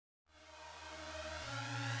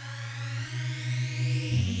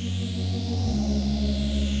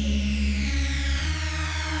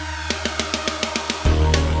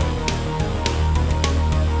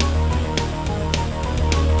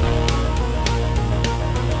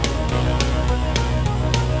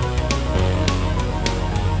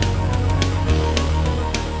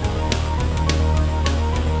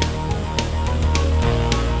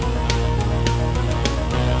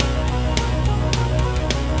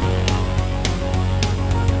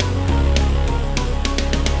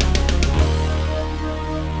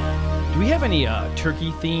have any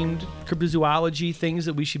turkey-themed cryptozoology things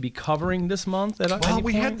that we should be covering this month? Well,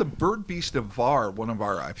 we had the Bird Beast of Var, one of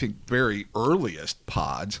our, I think, very earliest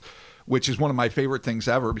pods, which is one of my favorite things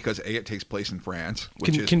ever because A, it takes place in France,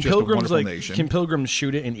 which is just a wonderful nation. Can pilgrims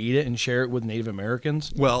shoot it and eat it and share it with Native Americans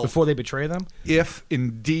before they betray them? If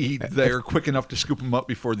indeed they're quick enough to scoop them up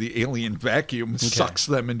before the alien vacuum sucks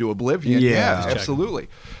them into oblivion. Yeah, absolutely.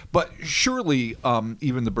 But surely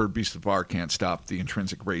even the Bird Beast of Var can't stop the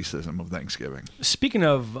intrinsic racism of Thanksgiving. Speaking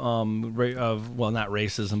of not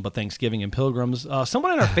racism, but Thanksgiving and pilgrims,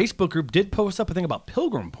 someone in our Facebook group did post up a thing about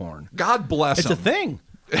pilgrim porn. God bless them. It's a thing.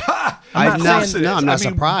 I'm not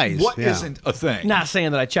surprised. What isn't a thing? Not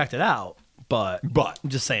saying that I checked it out, but I'm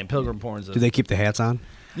just saying pilgrim porn is Do they keep the hats on?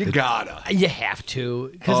 You gotta. You have to.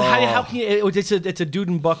 Because how can you... It's a dude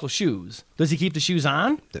in buckle shoes. Does he keep the shoes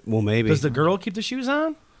on? Well, maybe. Does the girl keep the shoes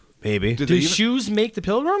on? Maybe. Do shoes make the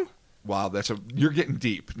pilgrim? Wow, you're getting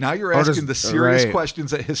deep. Now you're asking the serious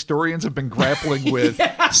questions that historians have been grappling with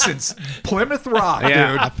since Plymouth Rock, dude.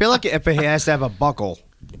 I feel like if it has to have a buckle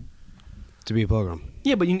to be a pilgrim.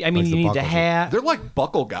 Yeah, but you need to have... They're like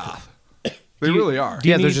buckle goth. They really are.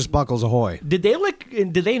 Yeah, they're just buckles ahoy. Did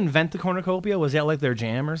they invent the cornucopia? Was that like their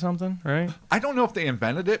jam or something? Right. I don't know if they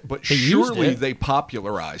invented it, but surely they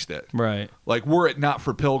popularized it. Right. Like, were it not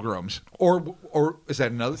for pilgrims, or is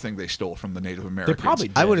that another thing they stole from the Native Americans? They probably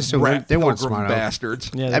did. I would assume they weren't smart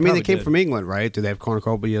bastards. Yeah, I mean, they came from England, right? Do they have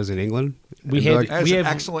cornucopias in England? That's an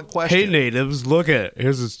excellent question. Hey, natives, look at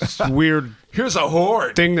here's this weird. Here's a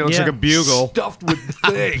horn thing that looks like a bugle stuffed with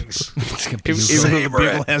things. Even though the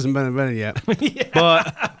bugle hasn't been invented yet.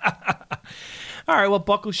 But all right, well,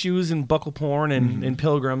 buckle shoes and buckle porn and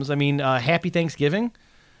pilgrims. I mean, happy Thanksgiving,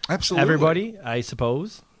 absolutely, everybody. I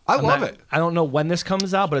suppose. I love it. I don't know when this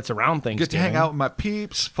comes out, but it's around Thanksgiving. Get to hang out with my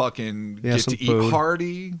peeps, fucking get to food. eat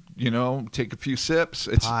hearty, take a few sips.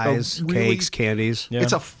 It's pies, cakes, candies. Yeah.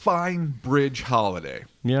 It's a fine bridge holiday.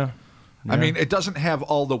 Yeah. I mean, it doesn't have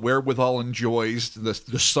all the wherewithal and joys,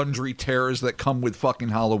 the sundry terrors that come with fucking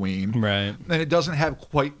Halloween. Right. And it doesn't have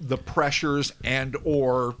quite the pressures and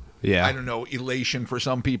or, I don't know, elation for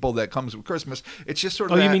some people that comes with Christmas. It's just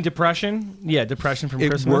sort of you mean depression? Yeah, depression from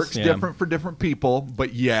Christmas. It works different for different people,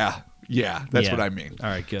 but that's what I mean. All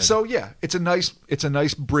right, good. So, it's a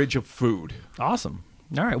nice bridge of food. Awesome.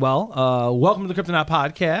 All right, well, welcome to the Kryptonaut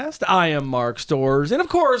Podcast. I am Mark Storrs, and of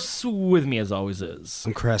course, with me as always is...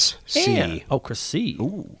 I'm Chris C. Chris C.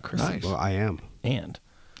 Ooh, Chris nice. Well, I am. And...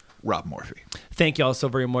 Rob Morphy. Thank you all so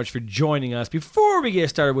very much for joining us. Before we get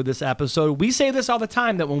started with this episode, we say this all the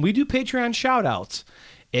time, that when we do Patreon shout-outs,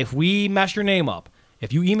 if we mess your name up,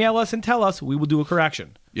 if you email us and tell us, we will do a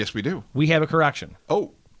correction. Yes, we do. We have a correction.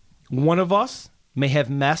 Oh. One of us may have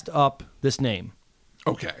messed up this name.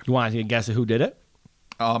 Okay. You want to guess who did it?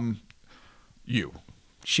 You.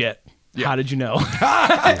 Shit. Yeah. How did you know?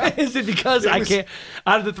 Is it because I can't?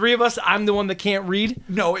 Out of the three of us, I'm the one that can't read?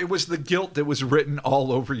 No, it was the guilt that was written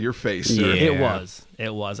all over your face, sir. Yeah.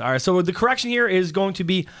 It was. All right, so the correction here is going to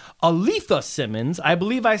be Aletha Simmons. I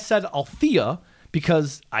believe I said Althea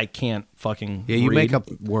because I can't fucking read. You make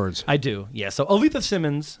up words. I do, yeah. So Aletha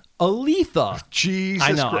Simmons. Aletha. Jesus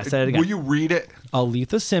I know, Christ. I said it again. Will you read it?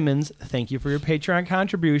 Aletha Simmons, thank you for your Patreon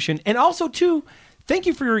contribution. And also, too, thank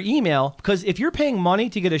you for your email, because if you're paying money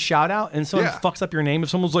to get a shout-out and someone fucks up your name, if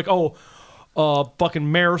someone's like,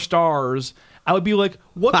 fucking Mayor Stars, I would be like,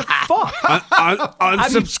 what the fuck?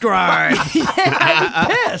 Unsubscribe. I'd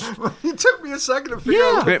be pissed. It took me a second to figure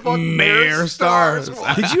out what the fuck Mayor Stars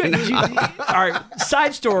was. Did you? All right,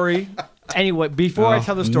 side story. Anyway, before I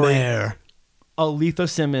tell the story, Mayor. Aletha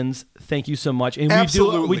Simmons, thank you so much. And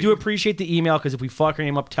Absolutely. we do appreciate the email, because if we fuck your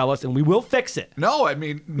name up, tell us, and we will fix it. No, I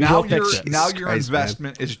mean, will now fix it. your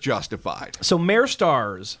investment is justified. So Mayor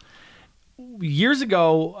Stars, years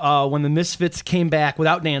ago, when the Misfits came back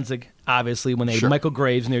without Danzig, obviously, when they had Michael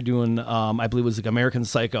Graves and they're doing, I believe it was like American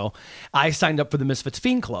Psycho, I signed up for the Misfits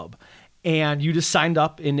Fiend Club. And you just signed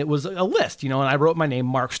up, and it was a list, and I wrote my name,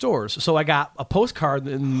 Mark Storrs. So I got a postcard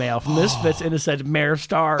in the mail from Misfits, and it said Mayor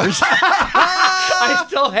Stars. I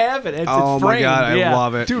still have it. It's framed. My God, I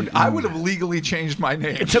love it. Dude, I would have legally changed my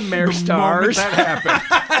name to Mayor Stars. The moment that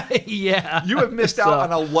happened. Yeah. You have missed out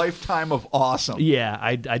on a lifetime of awesome. Yeah,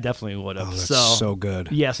 I definitely would have. That's so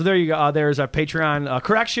good. Yeah, so there you go. There's our Patreon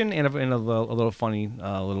correction and a little funny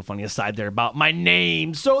aside there about my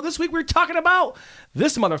name. So this week we're talking about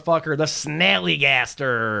this motherfucker, the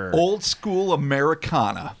Snallygaster. Old school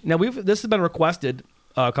Americana. Now this has been requested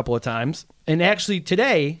a couple of times, and actually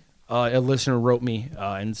today a listener wrote me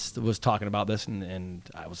and was talking about this, and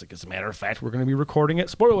I was like, as a matter of fact, we're going to be recording it.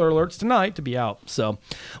 Spoiler alerts tonight to be out. So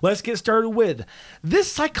let's get started with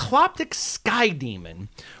this cycloptic sky demon,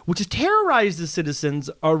 which has terrorized the citizens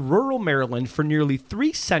of rural Maryland for nearly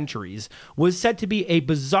 3 centuries, was said to be a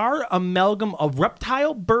bizarre amalgam of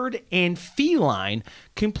reptile, bird, and feline,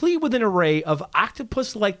 complete with an array of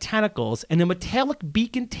octopus-like tentacles and a metallic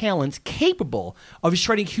beak and talons capable of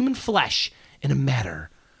shredding human flesh in a matter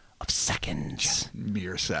of seconds.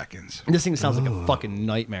 Mere seconds. This thing sounds like a fucking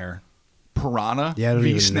nightmare. Piranha Yeah, I don't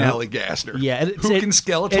v. even know. Snallygaster. Yeah, Who can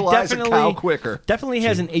skeletalize a cow quicker? Definitely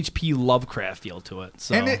has an H.P. Lovecraft feel to it.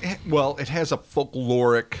 So. And it has a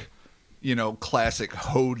folkloric, classic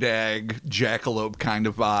hodag, jackalope kind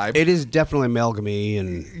of vibe. It is definitely amalgamy,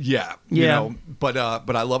 and but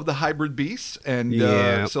I love the hybrid beasts,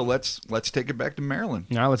 and so let's take it back to Maryland.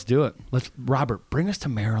 Now let's do it. Robert, bring us to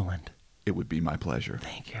Maryland. It would be my pleasure.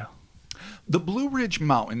 Thank you. The Blue Ridge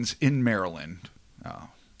Mountains in Maryland. Oh,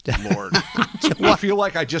 Lord. I feel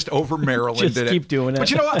like I just over Marylanded Just keep doing it.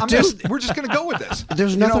 But you know what? We're just going to go with this.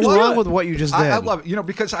 there's nothing wrong with what you just did. I love it.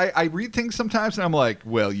 Because I read things sometimes and I'm like,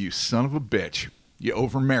 well, you son of a bitch. You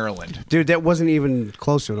over Maryland. Dude, that wasn't even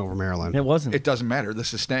close to it over Maryland. It wasn't. It doesn't matter.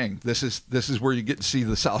 This is staying. This is where you get to see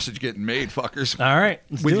the sausage getting made, fuckers. All right.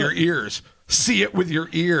 With your ears. See it with your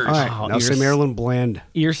ears. All right, now say Maryland blend.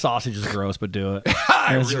 Ear sausage is gross, but do it.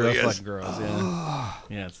 It's really real is. fucking gross. Yeah.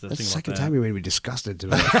 Yeah, it's the That's the thing second about time you made me disgusted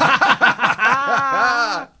today.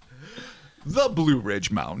 The Blue Ridge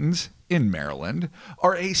Mountains in Maryland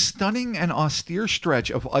are a stunning and austere stretch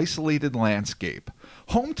of isolated landscape,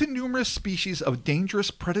 home to numerous species of dangerous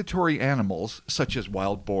predatory animals such as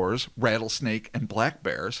wild boars, rattlesnake, and black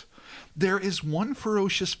bears. There is one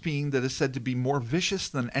ferocious fiend that is said to be more vicious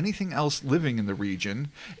than anything else living in the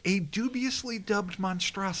region, a dubiously dubbed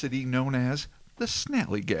monstrosity known as the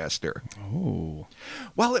Snallygaster. Oh.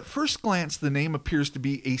 While at first glance the name appears to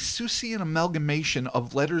be a Seussian amalgamation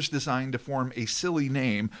of letters designed to form a silly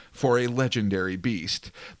name for a legendary beast,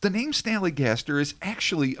 the name Snallygaster is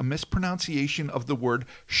actually a mispronunciation of the word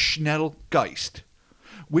Schnellgeist,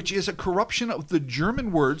 which is a corruption of the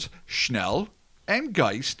German words Schnell and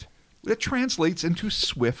Geist that translates into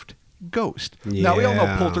swift ghost. Now we all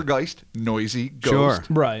know poltergeist, noisy, ghost.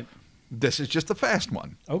 Sure. Right. This is just the fast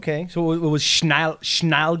one. Okay. So it was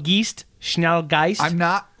Schnallgeist? Schnallgeist?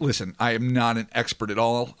 I am not an expert at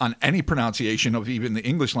all on any pronunciation of even the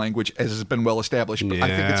English language, as has been well established, but I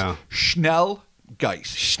think it's Schnellgeist.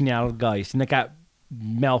 Schnallgeist. And it got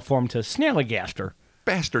malformed to Snallygaster.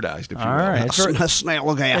 Bastardized, if you All will. right.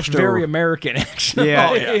 Snallygaster. That's very American, actually.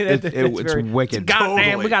 Yeah, It's it's wicked. Goddamn,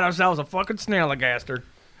 Totally. we got ourselves a fucking Snallygaster.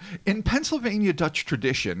 In Pennsylvania Dutch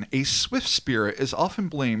tradition, a swift spirit is often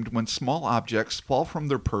blamed when small objects fall from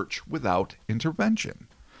their perch without intervention.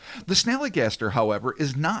 The Snallygaster, however,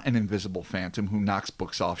 is not an invisible phantom who knocks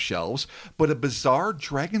books off shelves, but a bizarre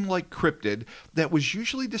dragon-like cryptid that was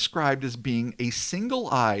usually described as being a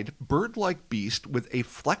single-eyed, bird-like beast with a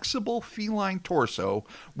flexible feline torso,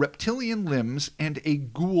 reptilian limbs, and a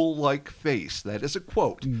ghoul-like face. That is a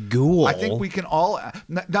quote. Ghoul? I think we can all...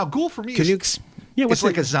 Now, ghoul for me Can is... you it's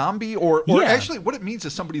like a zombie, or Yeah. actually what it means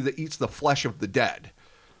is somebody that eats the flesh of the dead.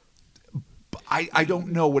 I don't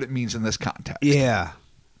know what it means in this context. Yeah.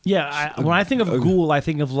 Yeah, when I think of ghoul, I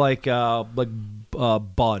think of like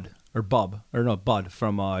Bud or Bub or no Bud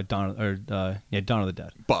from Dawn of the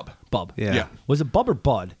Dead. Bub. Yeah. Was it Bub or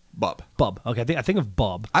Bud? Bub. Okay, I think of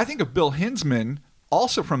Bub. I think of Bill Hinsman,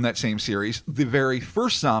 also from that same series, the very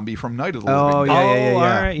first zombie from Night of the Oh, Living yeah, Dead. yeah, yeah, all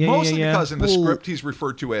yeah. right, yeah, Mostly yeah. because in the script he's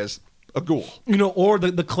referred to as a ghoul. Or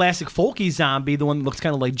the classic folky zombie, the one that looks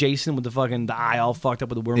kind of like Jason with the eye all fucked up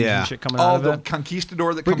with the worms Yeah. and shit coming out of The it.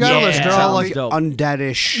 conquistador that comes Regardless, out. they're all like Dope.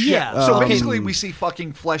 undeadish. Yeah, So basically we see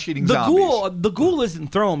fucking flesh-eating The zombies. ghoul isn't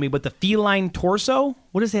throwing me, but the feline torso,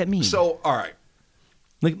 what does that mean? So, all right.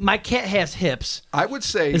 Like my cat has hips. I would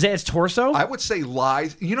say... Is that its torso? I would say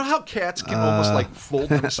lies. You know how cats can almost like fold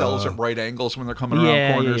themselves at right angles when they're coming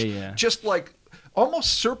around corners? Yeah. Just like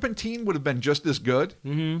almost serpentine would have been just as good,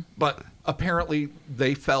 but apparently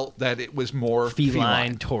they felt that it was more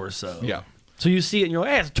feline torso. Yeah. So you see it and you're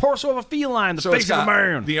like, hey, it's the torso of a feline, the So it's face of a got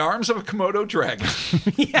man. the arms of a Komodo dragon,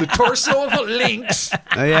 the torso of a lynx,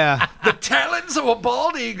 Yeah. the talons of a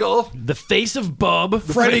bald eagle, The face of Bub.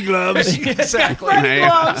 Freddy gloves. exactly. Freddy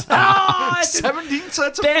gloves. Oh, 17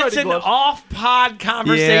 sets of that's Freddy an gloves. off-pod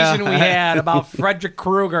conversation Yeah. we had about Frederick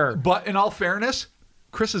Krueger. But in all fairness,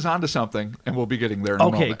 Chris is onto something, and we'll be getting there in a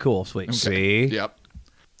Okay, moment. cool, sweet. See? Yep.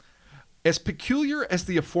 As peculiar as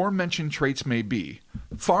the aforementioned traits may be,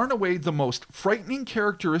 Far and away the most frightening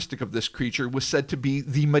characteristic of this creature was said to be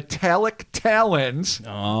the metallic talons.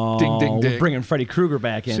 Oh, ding, ding, ding. We're bringing Freddy Krueger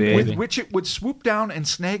back in. With which it would swoop down and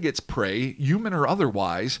snag its prey, human or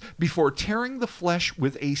otherwise, before tearing the flesh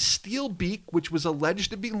with a steel beak, which was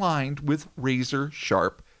alleged to be lined with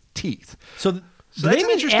razor-sharp teeth. So do that's they an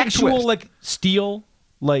mean interesting actual twist. like steel,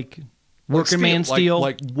 like working man steel?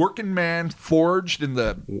 Like working man forged in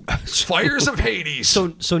the fires of Hades.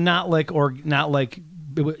 So not like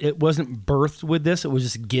it wasn't birthed with this. It was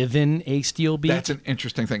just given a steel beak. That's an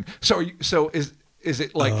interesting thing. So is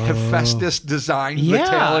it like Hephaestus designed the Yeah,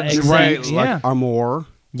 talons? exactly. Right, Yeah. like Armor.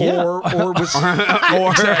 Yeah. Or was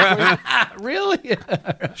Really?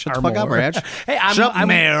 Shut the fuck up, Reg. Hey,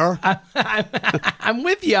 Mayor. I'm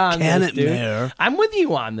with you on Can this, it, dude. Mayor? I'm with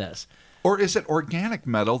you on this. Or is it organic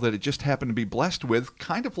metal that it just happened to be blessed with,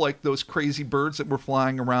 kind of like those crazy birds that were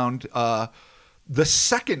flying around the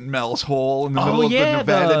second Mel's hole in the middle of the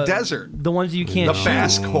Nevada desert? The ones you can't The shoot.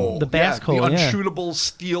 Basque hole. The Basque hole, The yeah. unshootable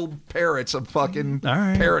steel parrots of fucking All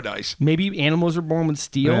right. paradise. Maybe animals are born with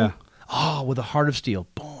steel. Yeah. Oh, with a heart of steel.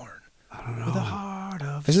 Born. I don't know. With a heart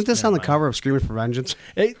of Isn't this on the cover of Screaming for Vengeance?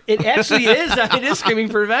 It actually is. It is Screaming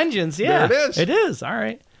for Vengeance. Yeah. There it is. It is. All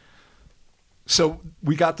right. So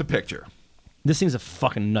we got the picture. This thing's a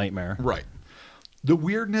fucking nightmare. Right. The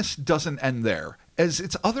weirdness doesn't end there.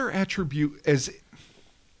 The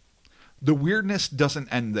weirdness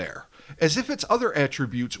doesn't end there. As if its other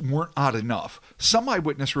attributes weren't odd enough, some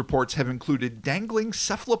eyewitness reports have included dangling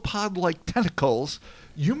cephalopod-like tentacles,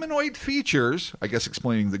 humanoid features, I guess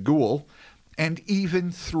explaining the ghoul, and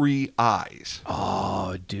even 3 eyes.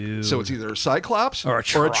 Oh, dude. So it's either a cyclops or a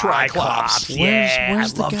triclops. Yeah,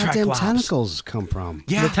 Where's I the love goddamn triclops. tentacles come from?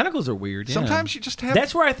 Yeah. The tentacles are weird. Yeah. Sometimes you just have...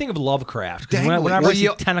 That's where I think of Lovecraft. 'Cause Dangling. whenever I see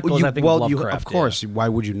tentacles, I think of Lovecraft. Of course. Why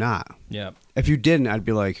would you not? Yeah. If you didn't, I'd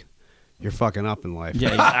be like, you're fucking up in life.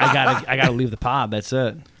 Yeah, I gotta leave the pod. That's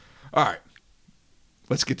it. All right.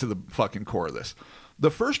 Let's get to the fucking core of this.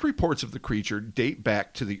 The first reports of the creature date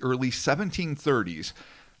back to the early 1730s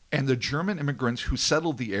and the German immigrants who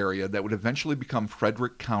settled the area that would eventually become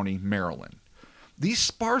Frederick County, Maryland. These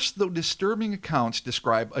sparse though disturbing accounts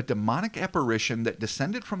describe a demonic apparition that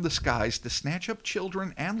descended from the skies to snatch up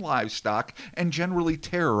children and livestock and generally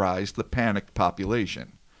terrorize the panicked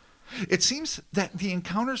population. It seems that the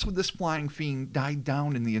encounters with this flying fiend died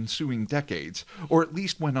down in the ensuing decades, or at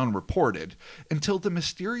least went unreported, until the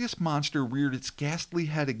mysterious monster reared its ghastly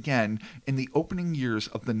head again in the opening years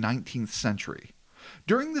of the 19th century.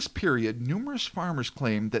 During this period, numerous farmers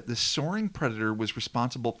claimed that this soaring predator was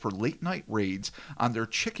responsible for late-night raids on their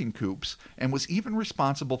chicken coops and was even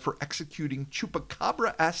responsible for executing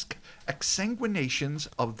chupacabra-esque exsanguinations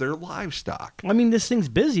of their livestock. I mean, this thing's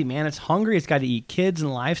busy, man. It's hungry. It's got to eat kids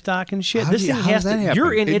and livestock and shit. How This do- thing how has does that to. happen?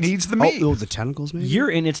 You're in It its. needs the meat. Oh, the tentacles, maybe? You're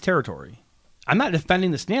in its territory. I'm not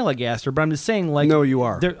defending the Snallygaster, but I'm just saying, like, No, you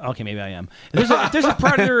are. Okay, maybe I am. If there's a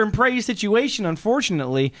predator and prey situation.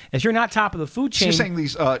 Unfortunately, if you're not top of the food chain, She's saying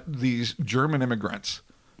these German immigrants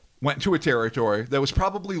went to a territory that was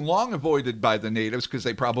probably long avoided by the natives because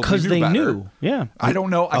they probably knew they better. knew, yeah. I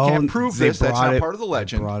don't know. I can't prove they this. That's brought not it- part of the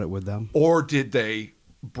legend. They brought it with them. Or did they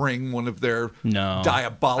bring one of their No.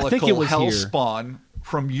 diabolical I think it was hell here. spawn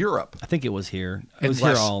from Europe? I think it was here. It was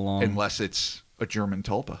here all along. Unless it's a German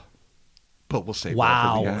tulpa. But we'll save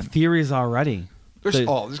that for the Wow, end. theories already. There's the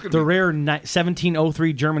gonna the be- rare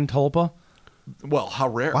 1703 German tulpa. Well, how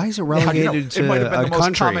rare? Why is it How do you know? relegated It might have to been a the most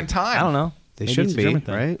country? common time. I don't know. They Maybe shouldn't it's a German be,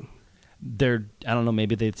 thing. right? I don't know.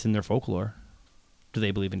 Maybe it's in their folklore. Do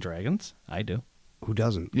they believe in dragons? I do. Who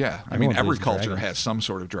doesn't? Yeah, I Everyone mean, every believes in culture dragons. has some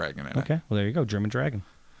sort of dragon in it. Okay, well there you go, German dragon.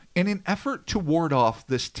 In an effort to ward off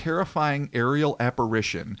this terrifying aerial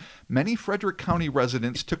apparition, many Frederick County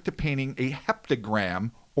residents took to painting a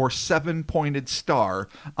heptagram, or 7-pointed star,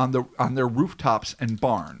 on their rooftops and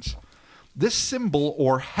barns. This symbol,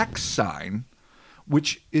 or hex sign,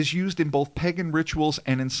 which is used in both pagan rituals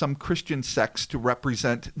and in some Christian sects to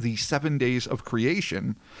represent the 7 days of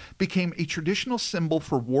creation, became a traditional symbol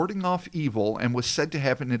for warding off evil and was said to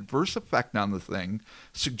have an adverse effect on the thing,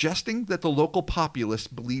 suggesting that the local populace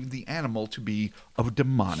believed the animal to be of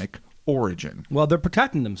demonic origin. Well, they're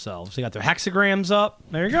protecting themselves. They got their hexagrams up.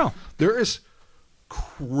 There you go. There is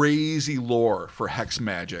crazy lore for hex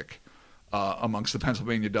magic amongst the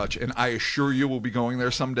Pennsylvania Dutch, and I assure you we'll be going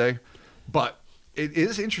there someday. But it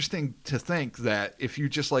is interesting to think that if you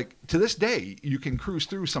just like, to this day, you can cruise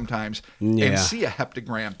through sometimes and see a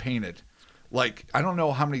heptagram painted. Like, I don't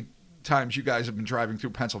know how many times you guys have been driving through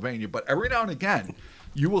Pennsylvania, but every now and again,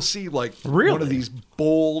 you will see like Really? one of these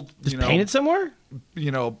bold, Just painted somewhere?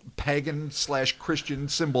 pagan/Christian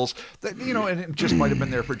symbols that, and it just might have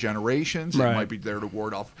been there for generations. Right. It might be there to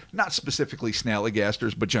ward off, not specifically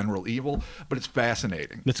Snallygasters, but general evil. But it's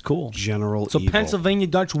fascinating. It's cool. General So evil. Pennsylvania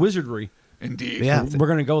Dutch wizardry. Indeed. Yeah. We're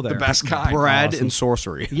going to go there. The best kind. Bread and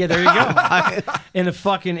sorcery. Yeah, there you go. in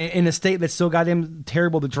a state that's so goddamn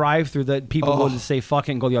terrible to drive through that people go to say fuck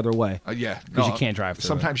it and go the other way. Yeah. Because you can't drive through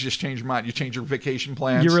Sometimes you just change your mind. You change your vacation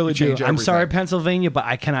plans. You really do. change I'm sorry, everything. Pennsylvania, but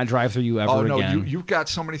I cannot drive through you ever no, again. you've got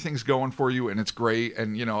so many things going for you, and it's great.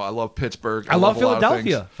 And, I love Pittsburgh. I love a lot of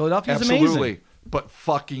Philadelphia. things. Philadelphia's Absolutely. amazing. But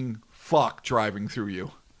fuck driving through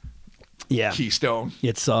you. Yeah. Keystone.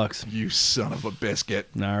 It sucks. You son of a biscuit.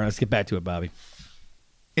 All right, let's get back to it, Bobby.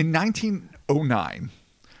 In 1909,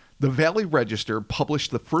 the Valley Register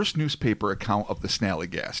published the first newspaper account of the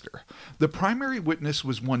Snallygaster. The primary witness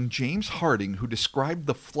was one James Harding, who described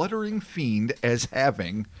the fluttering fiend as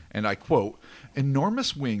having, and I quote,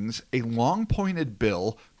 enormous wings, a long pointed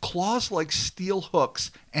bill, claws like steel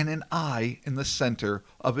hooks, and an eye in the center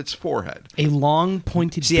of its forehead. A long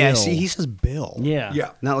pointed bill. Yeah, see, he says bill. Yeah.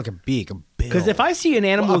 Yeah. Not like a beak, a bill. Because if I see an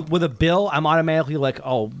animal with a bill, I'm automatically like,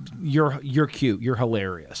 oh, you're cute. You're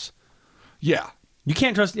hilarious. Yeah. You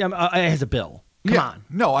can't trust it has a bill. Come on.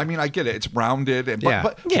 No, I mean, I get it. It's rounded.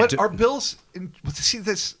 But our bills, see,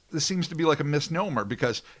 this seems to be like a misnomer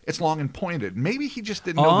because it's long and pointed. Maybe he just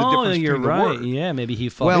didn't know the difference you're between right. the word. Yeah, maybe he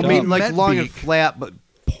fucked well, I up. mean, like meant long and beak. flat, but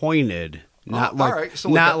pointed. Not like, all right, so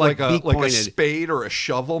not like a beak pointed. spade or a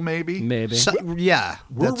shovel, maybe. Maybe. Yeah.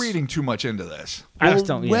 We're reading too much into this. I just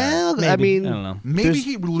don't. Yeah, well, maybe. I mean, I don't know. Maybe There's-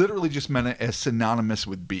 he literally just meant it as synonymous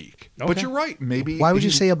with beak. But Okay. you're right. Maybe. Why would you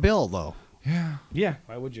he- say a bill, though? Yeah. Yeah.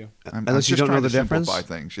 Why would you? I'm Unless you just don't know trying the to difference? simplify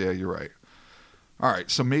things. Yeah, you're right. All right,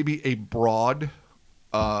 so maybe a broad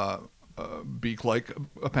beak-like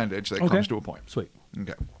appendage that comes to a point. Sweet.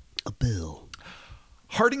 Okay. A bill.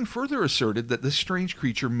 Harding further asserted that this strange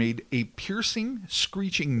creature made a piercing,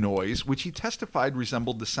 screeching noise, which he testified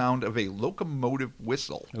resembled the sound of a locomotive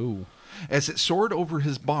whistle. Ooh. As it soared over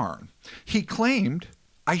his barn. He claimed,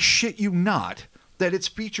 I shit you not, that its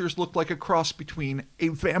features looked like a cross between a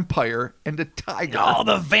vampire and a tiger. Oh,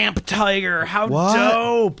 the vamp tiger! How What?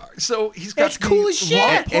 dope! So he's got That's cool as shit.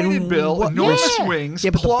 long pointed And bill, what- enormous Yeah. wings,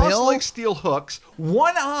 Yeah, but the claws bill? like steel hooks,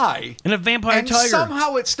 one eye, And a vampire and tiger.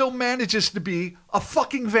 somehow it still manages to be a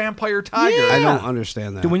fucking vampire tiger. Yeah. I don't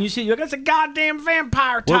understand that. When you see, you're like, that's a goddamn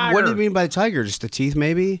vampire tiger. What do you mean by tiger? Just the teeth,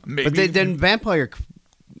 maybe? Maybe. But then vampire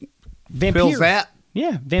Vampire. fills that.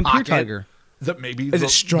 Yeah, vampire pocket. tiger. That maybe Is the it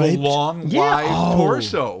striped? long, Yeah. wide Oh.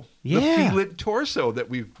 torso. Yeah. The felid torso that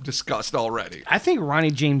we've discussed already. I think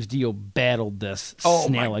Ronnie James Dio battled this Oh,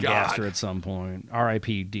 my Snallygaster God. at some point.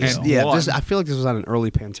 R.I.P. Dio. And- Yeah, One. I feel like this was on an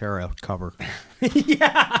early Pantera cover.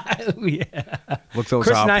 yeah. Look those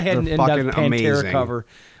Chris up. and I had an They're in-depth fucking Pantera amazing. cover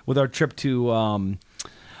with our trip to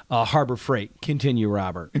Harbor Freight. Continue,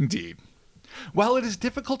 Robert. Indeed. While it is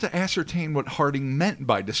difficult to ascertain what Harding meant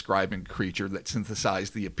by describing a creature that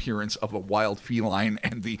synthesized the appearance of a wild feline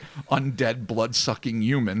and the undead blood-sucking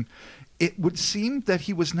human, it would seem that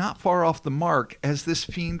he was not far off the mark, as this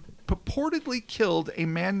fiend purportedly killed a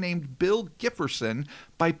man named Bill Gifferson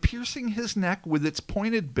by piercing his neck with its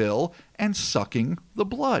pointed bill and sucking the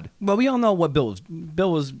blood. Well, we all know what Bill was.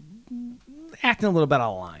 Bill was acting a little bit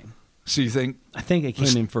out of line. So you think I think it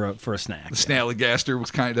came in for a snack. the Snallygaster was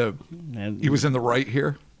kind of, And he was in the right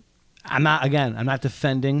here? I'm not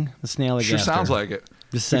defending the Snallygaster. Sure sounds like it.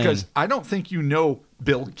 Just saying. Because I don't think you know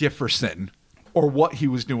Bill Gifferson or what he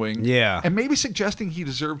was doing. Yeah. And maybe suggesting he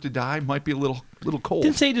deserved to die might be a little cold.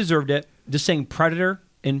 Didn't say he deserved it. Just saying predator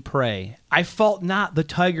and prey. I fault not the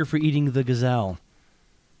tiger for eating the gazelle.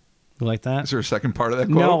 You like that? Is there a second part of that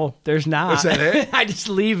quote? No, there's not. Is that it? I just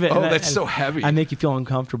leave it. Oh, and that's so heavy. I make you feel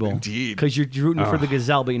uncomfortable. Indeed. Because you're rooting for the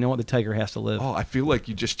gazelle, but you know what? The tiger has to live. Oh, I feel like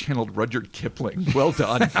you just channeled Rudyard Kipling. Well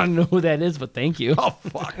done. I don't know who that is, but thank you. Oh,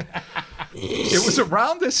 fuck. It was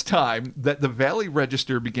around this time that the Valley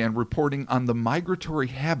Register began reporting on the migratory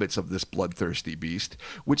habits of this bloodthirsty beast,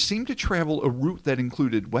 which seemed to travel a route that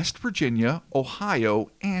included West Virginia, Ohio,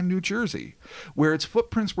 and New Jersey, where its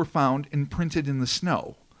footprints were found imprinted in the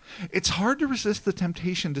snow. It's hard to resist the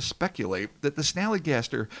temptation to speculate that the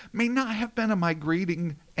Snallygaster may not have been a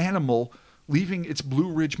migrating animal leaving its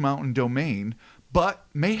Blue Ridge Mountain domain, but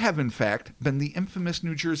may have in fact been the infamous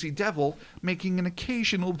New Jersey Devil making an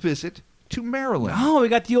occasional visit to Maryland. Oh, we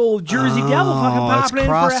got the old Jersey Devil fucking it's popping in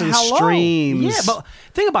for a crossing hello. streams. Yeah, but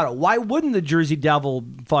think about it. Why wouldn't the Jersey Devil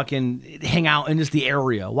fucking hang out in just the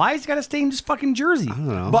area? Why has he got to stay in just fucking Jersey? I don't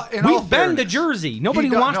know. But in all We've been to fairness, Jersey. Nobody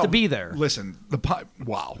he don't- wants no, to be there. Listen,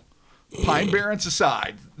 wow. Pine Barrens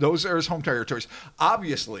aside, those are his home territories.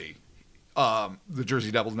 Obviously, the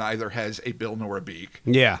Jersey Devil neither has a bill nor a beak.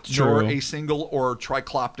 Yeah, nor true. a single or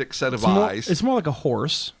tricloptic set of eyes. It's more like a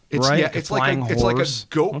horse, It's, right? yeah, Like a it's like flying it's like a horse.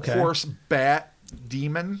 goat Okay. horse bat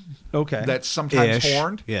demon. Okay. That's sometimes Ish.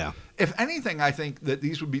 horned. Yeah. If anything, I think that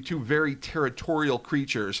these would be two very territorial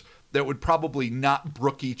creatures that would probably not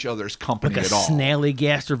brook each other's company Like a at all.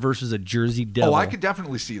 Snallygaster versus a Jersey Devil. Oh, I could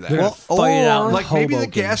definitely see that. They're gonna Well, fight it out in like maybe the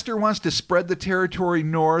Hoboken. Gaster wants to spread the territory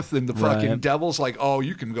north, and the fucking Right. Devil's like, "Oh,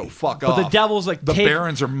 you can go fuck But off." the Devil's like, the take-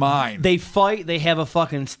 Barrens are mine. They fight. They have a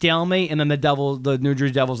fucking stalemate, and then the New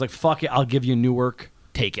Jersey Devil's like, "Fuck it, I'll give you Newark.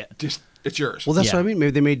 Take it." Just it's yours. Well, that's Yeah. what I mean.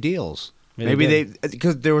 Maybe they made deals. Maybe Maybe they they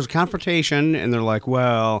because there was confrontation, and they're like,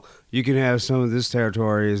 "Well, you can have some of this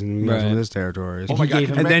territories, and you can have some Right. of this territories." Oh my god! gave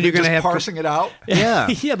can him- you And then imagine you're gonna just have parsing it out. Yeah.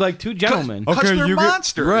 Yeah, but like two gentlemen. Because Okay, they're you get-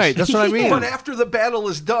 monsters. Right, that's what I mean. But after the battle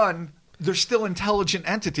is done, they're still intelligent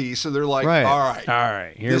entities, so they're like, Right. all right, All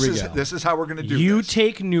right, here this we is go. this is how we're gonna do You this.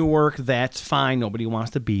 take Newark. That's fine. Nobody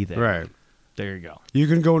wants to be there. Right. There you go. You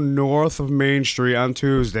can go north of Main Street on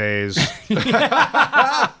Tuesdays.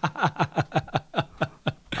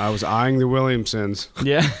 I was eyeing the Williamsons.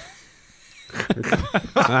 Yeah.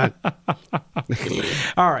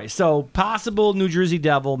 All right. So possible New Jersey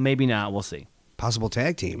Devil. Maybe not. We'll see. Possible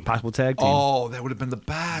tag team. Possible tag team. Oh, that would have been the There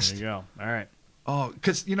best. you go. All right. Oh,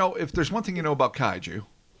 because if there's one thing you know about kaiju,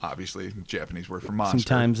 obviously Japanese word for monster.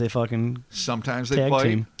 Sometimes they fucking. Sometimes they Tag fight.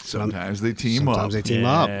 team. Sometimes they team Sometimes up. they team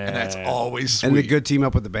up. and that's always sweet. And the good team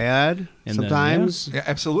up with the bad And then, sometimes. Yeah,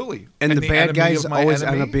 absolutely. And the bad enemy guys of my always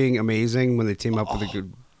enemy. end up being amazing when they team up with a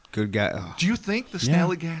good guy. Oh. Do you think the Yeah.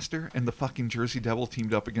 Snallygaster and the fucking Jersey Devil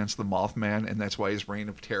teamed up against the Mothman, and that's why his reign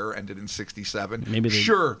of terror ended in '67? Maybe they-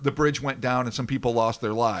 Sure, the bridge went down and some people lost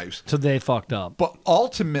their lives, So they fucked up. but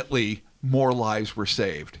ultimately, more lives were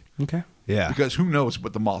saved. Okay. Yeah. Because who knows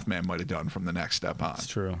what the Mothman might have done from the next step on? It's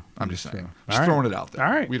true. I'm just saying. True. Just All throwing right. it out there.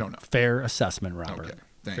 All right. We don't know. Fair assessment, Robert. Okay.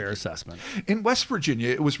 Thank Fair you. assessment. In West Virginia,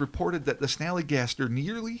 it was reported that the Snallygaster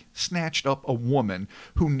nearly snatched up a woman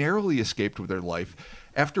who narrowly escaped with her life,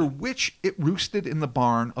 after which it roosted in the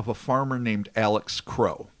barn of a farmer named Alex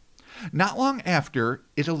Crow. Not long after,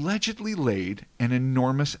 it allegedly laid an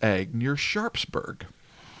enormous egg near Sharpsburg.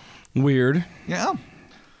 Weird. Yeah.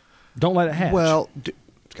 Don't let it hatch. Well,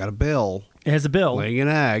 it's got a bill. it has a bill. Laying an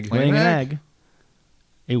egg. Laying an an egg.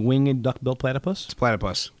 A winged duck-billed platypus. It's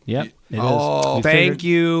platypus. Yep, it is. Oh, We Thank figured-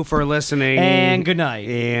 you for listening. And good night.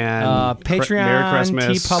 And Patreon, Merry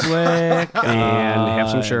Christmas. TeePublic, And have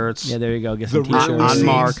some shirts. Yeah, there you go. Get some The t-shirts. root On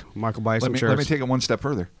Scenes. Mark will buy some let shirts. me take it one step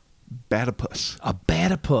further. Batipus. A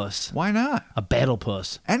batipus. Why not? A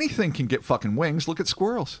battlepus. Anything can get fucking wings. Look at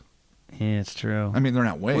squirrels. Yeah, it's true. I mean, they're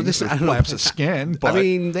not wings. this- they're I don't know. flaps of skin. But I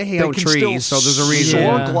mean, they hang on can trees, still so there's a reason.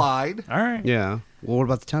 Soar Yeah. glide. All right. Yeah. Well, what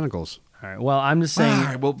about the tentacles? All right. Well, I'm just saying. All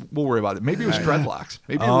right, we'll worry about it. Maybe it was dreadlocks.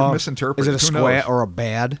 Maybe Oh, we're misinterpreting. Is it a Who square knows? or a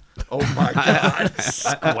bad? Oh my god!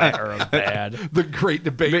 Square or bad. The great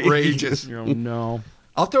debate rages. You don't know.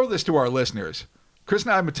 I'll throw this to our listeners. Chris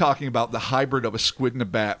and I have been talking about the hybrid of a squid and a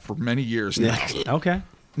bat for many years now. Okay.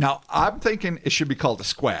 Now I'm thinking it should be called a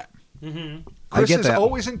squat. I Chris get has that.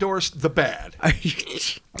 always endorsed the bad.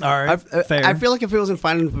 All right. Fair. I feel like if it was in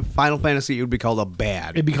Final Fantasy, it would be called a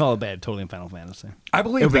bad. It'd be called a bad, totally in Final Fantasy. I It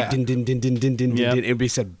believe would be that. din din din din din din Yep. din. It would be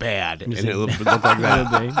said bad, and said- it would look like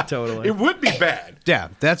that. Totally. It would be bad. Yeah,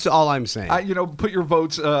 that's all I'm saying. Put your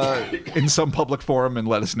votes in some public forum and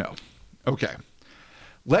let us know. Okay.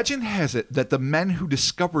 Legend has it that the men who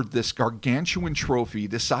discovered this gargantuan trophy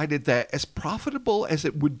decided that as profitable as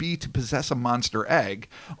it would be to possess a monster egg,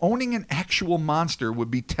 owning an actual monster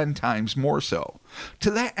would be 10 times more so.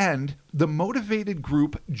 To that end, the motivated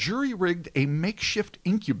group jury-rigged a makeshift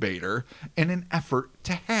incubator in an effort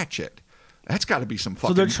to hatch it. That's got to be some fucking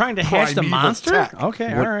So they're trying to hatch the primeval monster? tech.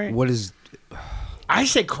 Okay, What- all right. What is? I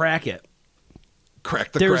say crack it.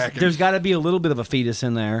 Crack the Kraken. There's got to be a little bit of a fetus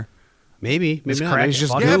in there. Maybe Let's not. crack Maybe it's it.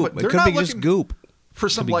 just Fuck it. Yeah, goop. but It they're could not be just looking- goop. For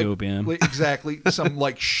some be like goop, yeah. exactly some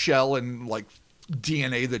like shell and like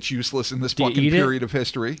DNA that's useless in this Do you fucking eat it? period of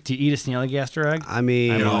history. Do you eat a Snallygaster egg? I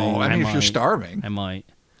mean, No, I mean if you're might. starving. I might.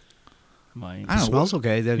 I it don't know. smells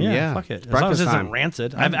okay. Then yeah, fuck it. It's As long as breakfast it isn't time.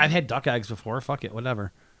 rancid. I've had duck eggs before. Fuck it.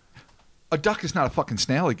 Whatever. A duck is not a fucking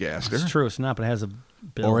Snallygaster. It's true. It's not, but it has a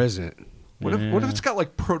bill. Or is it? What if it's got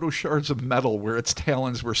like proto shards of metal where its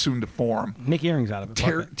talons were soon to form? Make earrings out of it.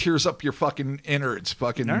 Fuck it. Tears up your fucking innards.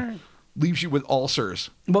 Fucking All right. leaves you with ulcers.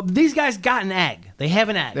 Well, these guys got an egg. They have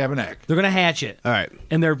an egg. They have an egg. They're gonna hatch it. All right.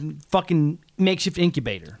 And their fucking makeshift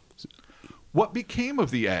incubator. What became of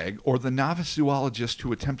the egg or the novice zoologist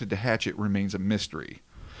who attempted to hatch it remains a mystery.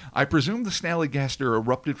 I presume the Snallygaster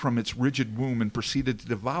erupted from its rigid womb and proceeded to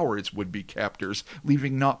devour its would-be captors,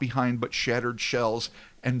 leaving naught behind but shattered shells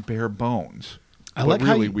and bare bones. But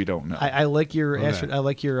really, we don't know. I like your I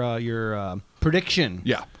like your prediction.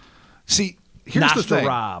 Yeah. See, here's the thing.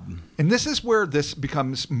 Rob. And this is where this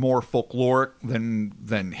becomes more folkloric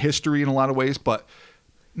than history in a lot of ways. But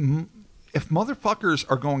if motherfuckers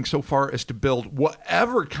are going so far as to build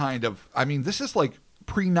whatever kind of... I mean, this is like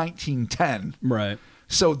pre-1910. Right.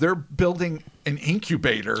 So they're building an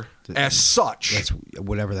incubator as such. That's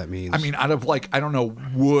whatever that means. I mean, out of like, I don't know,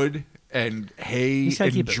 wood and hay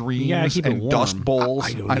and dreams and dust bowls.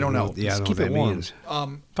 I don't know. Yeah, just keep it warm.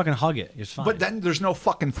 Fucking hug it. It's fine. But then there's no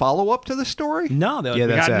fucking follow-up to the story? No, they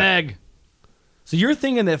got an egg. So you're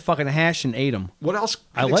thinking that fucking Hashin ate them. What else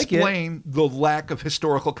could explain the lack of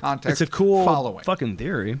historical context? It's a cool following fucking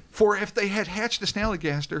theory. For if they had hatched a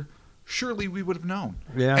Snallygaster, surely we would have known.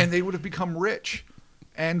 Yeah. And they would have become rich.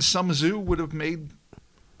 And some zoo would have made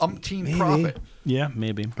umpteen profit. Yeah,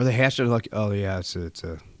 maybe. Or they hatched it like, oh yeah, it's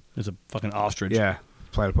a fucking ostrich. Yeah,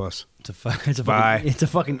 platypus. It's a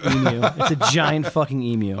fucking emu. It's a giant fucking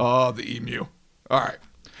emu. Oh, the emu. All right.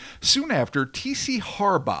 Soon after, T.C.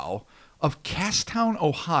 Harbaugh of Casstown,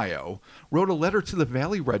 Ohio, wrote a letter to the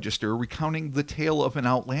Valley Register recounting the tale of an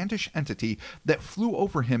outlandish entity that flew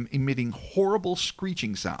over him emitting horrible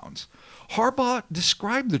screeching sounds. Harbaugh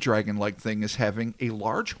described the dragon-like thing as having a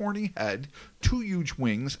large horny head, 2 huge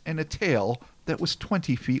wings, and a tail that was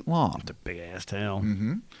 20 feet long. It's a big-ass tail.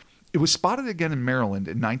 Mm-hmm. It was spotted again in Maryland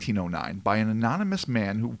in 1909 by an anonymous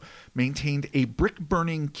man who maintained a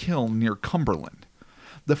brick-burning kiln near Cumberland.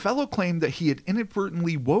 The fellow claimed that he had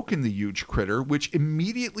inadvertently woken the huge critter, which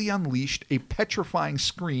immediately unleashed a petrifying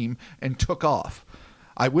scream and took off.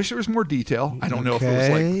 I wish there was more detail. I don't know if it was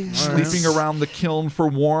like sleeping around the kiln for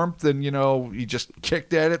warmth and, he just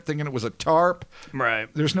kicked at it thinking it was a tarp. Right.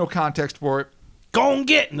 There's no context for it. Go and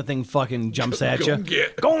get! And the thing fucking jumps at you. Go and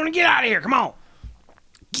get. Go and get out of here. Come on.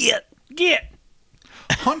 Get.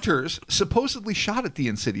 Hunters supposedly shot at the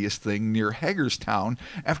insidious thing near Hagerstown,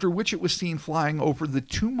 after which it was seen flying over the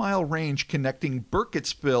 2-mile range connecting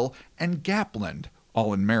Burkittsville and Gapland,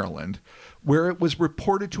 all in Maryland, where it was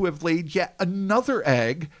reported to have laid yet another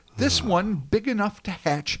egg, this one big enough to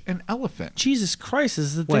hatch an elephant. Jesus Christ,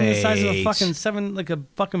 is the thing the size of a fucking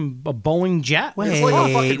a Boeing jet? It's like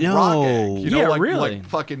a fucking rock egg. Really? Like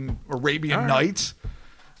fucking Arabian Nights.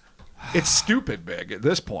 It's stupid big at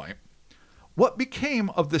this point. What became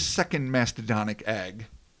of the second mastodonic egg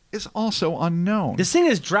is also unknown. This thing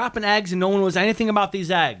is dropping eggs and no one knows anything about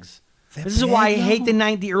these eggs. This is why I hate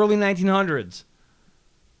the early 1900s.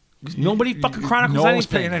 Nobody fucking chronicles anything. No one's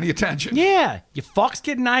paying any attention. Yeah. You fucks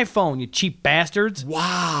get an iPhone, you cheap bastards.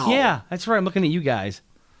 Wow. Yeah, that's right. I'm looking at you guys.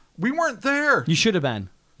 We weren't there. You should have been.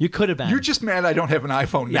 You could have been. You're just mad I don't have an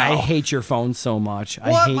iPhone now. Yeah, I hate your phone so much.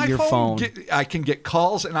 I hate your phone. I can get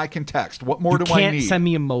calls and I can text. What more do I need? You can't send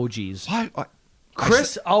me emojis. Why?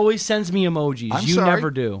 Chris always sends me emojis. I'm you sorry,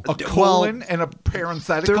 never do. A colon and a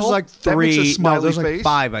parenthetical? There's like 3. That makes a smiley there's face? like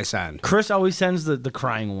 5 I send. Chris always sends the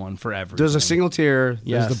crying one for everything. There's a single tear.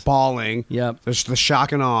 Yes. There's the bawling. Yep. There's the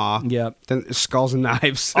shock and awe. Yep. Then skulls and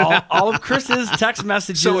knives. all of Chris's text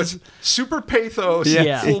messages. So it's super pathos,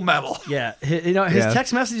 full metal. Yeah. His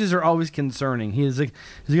text messages are always concerning. He's like,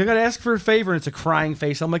 I got to ask for a favor, and it's a crying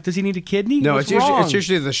face. I'm like, does he need a kidney? No, What's it's wrong?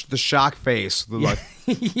 usually the shock face. Like,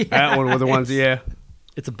 yeah. That one were the ones,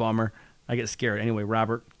 It's a bummer. I get scared. Anyway,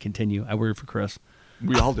 Robert, continue. I worry for Chris.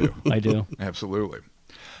 We all do. I do. Absolutely.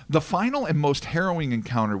 The final and most harrowing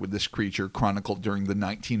encounter with this creature, chronicled during the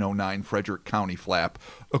 1909 Frederick County flap,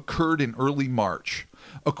 occurred in early March.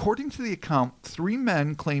 According to the account, 3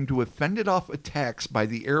 men claimed to have fended off attacks by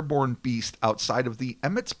the airborne beast outside of the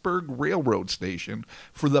Emmitsburg Railroad Station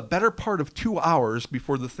for the better part of 2 hours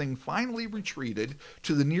before the thing finally retreated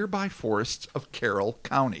to the nearby forests of Carroll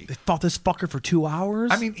County. They fought this fucker for 2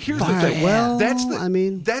 hours? I mean, here's the thing. Well,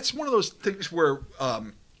 that's one of those things where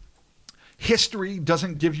history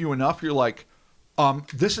doesn't give you enough. You're like,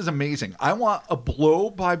 this is amazing. I want a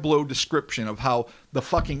blow-by-blow description of how the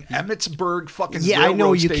fucking Emmitsburg fucking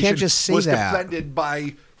railroad you station can't just say was that. defended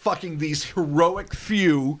by fucking these heroic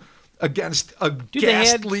few against a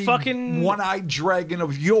ghastly one-eyed dragon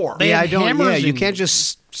of yore. You can't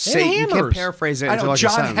just say, you can't paraphrase it I into know, like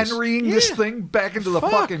John a sentence. Henrying this thing back into the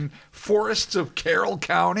fucking forests of Carroll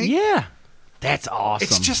County. Yeah. That's awesome.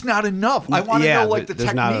 It's just not enough. I want to know like the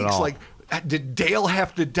there's not at techniques, all. like Did Dale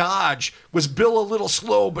have to dodge? Was Bill a little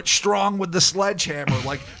slow but strong with the sledgehammer?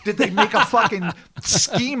 Like, did they make a fucking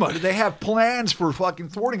schema? Did they have plans for fucking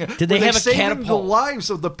thwarting it? Did they have a saving catapult? the lives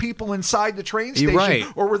of the people inside the train station? Right.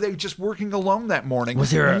 Or were they just working alone that morning?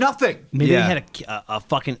 Was there nothing? Maybe they had a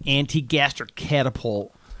fucking anti-gaster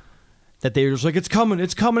catapult. That they were just like, it's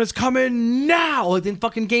coming now. Like in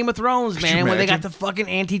fucking Game of Thrones, man, where they got the fucking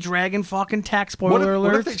anti-dragon fucking tech. Spoiler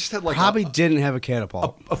alert. What if they just had like Probably didn't have a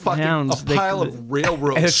catapult. a pile of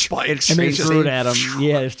railroad spikes? And they threw it at him.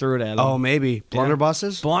 Yeah, they threw it at him. Oh, maybe.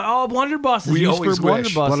 Blunderbusses? Blunderbusses. We used always for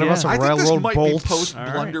wish. blunderbuss. Blunderbuss Yeah. are I think this railroad might bolts. be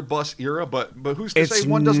post-blunderbuss era, but who's to It's say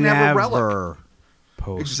one doesn't have a relic? never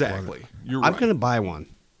post. Exactly. You're I'm right. going to buy one,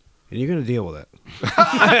 and you're going to deal with it.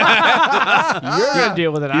 You're gonna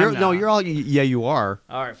deal with it. I'm not. No, you're all. Yeah, you are.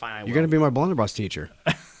 All right, fine. You're going to be my blunderbuss teacher.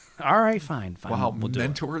 All right, fine. Wow, We'll do it.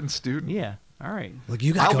 mentor and student. Yeah. All right. Look,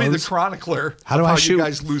 you got I'll be the guns. chronicler. How do of I how shoot you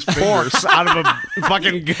guys lose fingers? forks out of a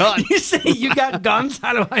fucking gun? You say you got guns?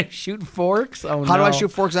 How do I shoot forks? Oh, How do I no.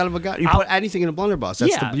 shoot forks out of a gun? You put anything in a blunderbuss.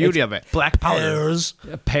 That's Yeah, the beauty it's of it. black powder. Pears,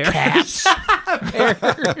 Pears. cats,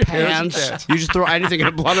 pants. You just throw anything in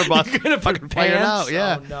a blunderbuss. You're gonna put fucking play it pants? out.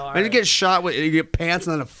 Yeah. Oh, no, all And you right. get shot with you get pants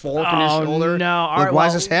and then a fork in your Oh shoulder. no! All Like, right, why well,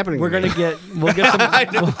 is this happening? We're to me? We'll get some.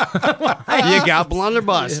 You got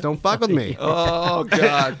blunderbuss. Don't fuck with me. Oh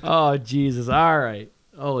God! Oh Jesus! All right.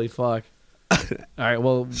 Holy fuck! All right.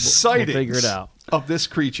 Well, we'll Sightings figure it out. of this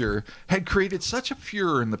creature had created such a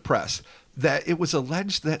furor in the press that it was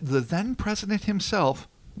alleged that the then president himself,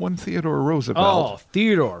 one Theodore Roosevelt, Oh,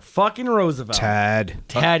 Theodore fucking Roosevelt.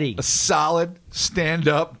 Teddy. a solid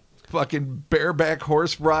stand-up, fucking bareback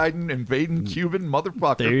horse riding, invading Cuban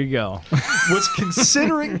motherfucker, There you go. was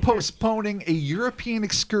considering postponing a European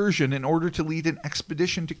excursion in order to lead an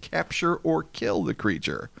expedition to capture or kill the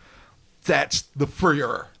creature. That's the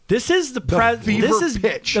furor. This is the fever This is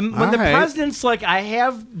pitch. when All the right. president's like, I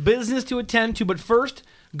have business to attend to, but first,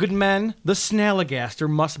 good men, the Snallygaster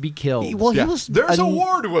must be killed. Well, Yeah. he was. There's a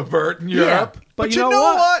war to avert in Europe. Yeah, But you know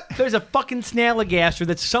what? There's a fucking Snallygaster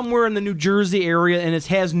that's somewhere in the New Jersey area, and it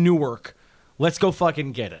has Newark. Let's go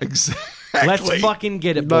fucking get it. Exactly. Let's fucking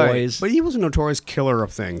get it, Right. boys. But he was a notorious killer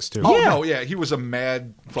of things too. Oh, Yeah. no, yeah. He was a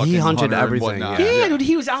mad fucking He hunted hunter and everything, whatnot. yeah, dude,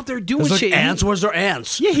 he was out there doing It's like shit. ants. Where's their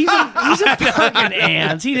ants? Yeah, he's a fucking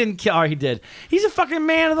ants. He didn't kill. Or he did. He's a fucking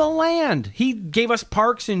man of the land. He gave us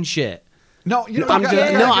parks and shit. No, you know, I'm you just-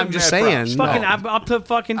 gotta no, give I'm him just mad saying, props. no. Fucking up to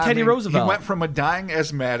fucking I Teddy mean, Roosevelt. He went from a dying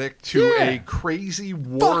asthmatic to Yeah. a crazy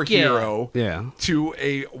war Fuck yeah. hero Yeah. to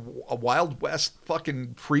a Wild West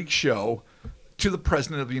fucking freak show to the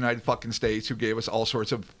president of the United fucking States who gave us all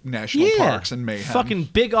sorts of national parks and mayhem. Fucking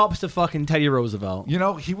big ups to fucking Teddy Roosevelt. You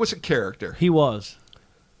know, he was a character, He was.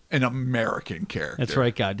 an American character. That's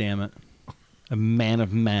right, goddammit. A man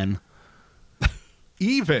of men.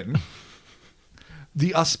 Even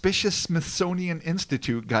the auspicious Smithsonian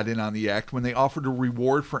Institute got in on the act when they offered a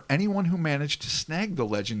reward for anyone who managed to snag the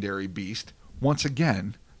legendary beast, once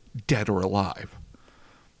again, dead or alive.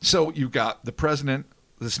 So you got the president,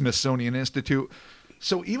 the Smithsonian Institute.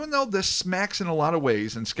 So even though this smacks in a lot of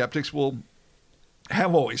ways, and skeptics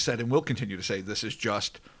have always said and will continue to say this is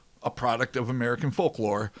just a product of American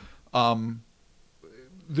folklore,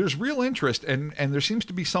 there's real interest, and there seems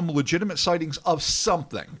to be some legitimate sightings of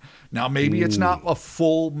something. Now, maybe it's not a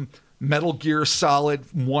full Metal Gear Solid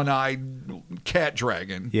one-eyed cat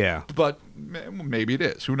dragon. Yeah. But maybe it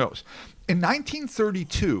is. Who knows? In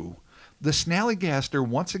 1932, the Snallygaster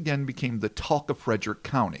once again became the talk of Frederick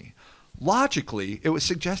County. Logically, it was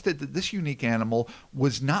suggested that this unique animal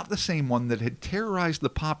was not the same one that had terrorized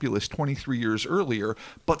the populace 23 years earlier,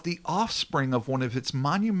 but the offspring of one of its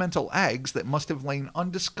monumental eggs that must have lain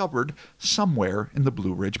undiscovered somewhere in the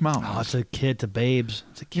Blue Ridge Mountains. Oh, it's a kid to babes.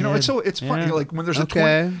 It's a kid. You know, it's funny, Yeah. like when there's a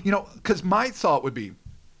Okay. 20, you know, because my thought would be,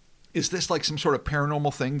 is this like some sort of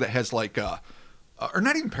paranormal thing that has like or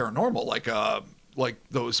not even paranormal, like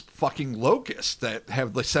those fucking locusts that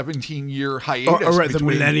have the 17-year hiatus. Or the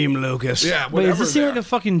between- Millennium Locust. Yeah, Wait, whatever. does this seem like there. a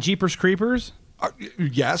fucking Jeepers Creepers?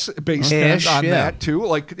 Yes, based Ish, on yeah. that too.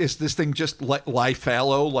 Like, is this thing just lie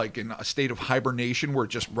fallow, like in a state of hibernation where it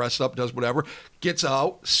just rests up, does whatever, gets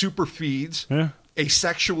out, super feeds,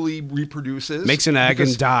 asexually reproduces, Makes an egg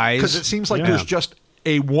and dies. Because it seems like Yeah. there's just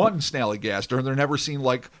a one Snallygaster, and they're never seen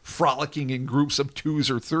like frolicking in groups of 2s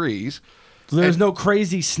or 3s. So there's And- no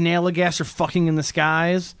crazy Snallygaster fucking in the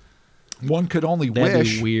skies? One could only That'd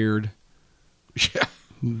wish. be weird. Yeah,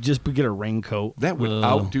 Just get a raincoat. that would Ugh.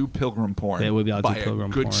 outdo Pilgrim porn. That would be outdo by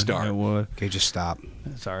Pilgrim a good porn. start. It would. Okay, just stop.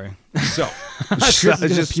 Sorry. So. Chris is gonna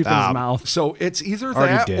Just puke in his stop. mouth. So it's either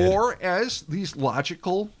Already that did. or, as these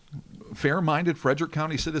logical, fair-minded Frederick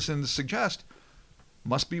County citizens suggest,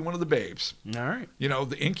 Must be one of the babes. All right. You know,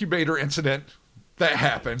 the incubator incident, that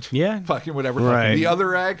happened. Yeah. Fucking whatever. Right. The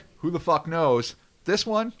other egg, who the fuck knows? This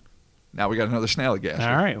one, now we got another Snallygaster.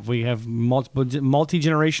 All right. We have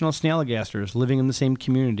multi-generational Snallygasters living in the same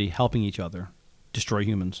community, helping each other destroy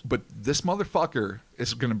humans. But this motherfucker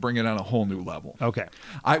is going to bring it on a whole new level. Okay.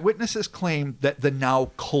 Eyewitnesses claim that the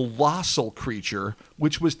now colossal creature,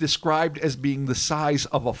 which was described as being the size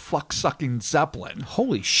of a fuck-sucking zeppelin.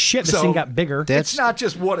 Holy shit, this So, thing got bigger. It's not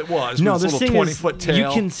just what it was. No, with its this little thing 20-foot is, tail.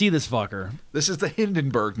 you can see this fucker. This is the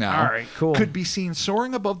Hindenburg now. All right, cool. Could be seen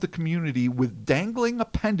soaring above the community with dangling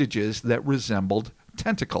appendages that resembled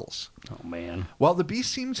tentacles. Oh, man. While the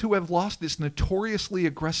beast seems to have lost its notoriously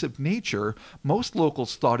aggressive nature, most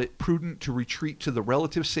locals thought it prudent to retreat to the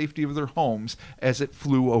relative safety of their homes as it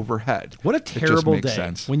flew overhead. What a It just terrible makes day.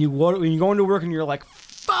 sense. When you go into work and you're like,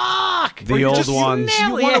 fuck! The old ones. The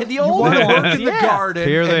old You want to work ones. in the Yeah. garden.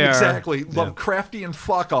 Here they and are. Exactly. Love crafty and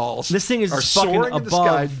fuck-alls. This thing is are fucking soaring in the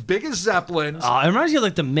sky, above- big as zeppelins. It reminds you of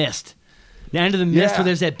like the Mist. The end of the Mist Yeah. where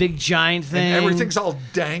there's that big giant thing. and everything's all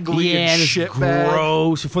dangly yeah, and it's shit bag.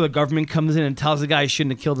 gross. Before the government comes in and tells the guy he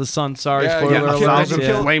shouldn't have killed his son. Sorry, Yeah, spoiler yeah, alert. kill- thousand then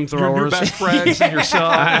you kill flamethrowers. Your new best friends and your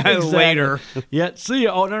son. Exactly. Later. Yeah, see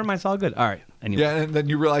ya. Oh, never mind. It's all good. All right. Anyway. Yeah, and then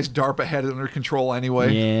you realize DARPA had it under control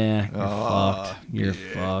anyway. Yeah, you're fucked. You're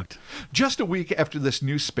fucked. Just a week after this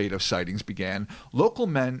new spate of sightings began, local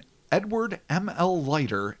men Edward M.L.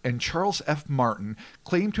 Leiter and Charles F. Martin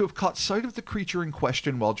claimed to have caught sight of the creature in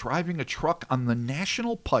question while driving a truck on the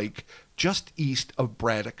National Pike just east of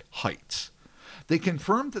Braddock Heights. They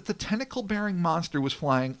confirmed that the tentacle-bearing monster was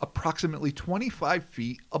flying approximately 25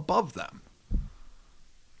 feet above them.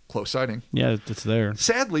 Close sighting. Yeah, it's there.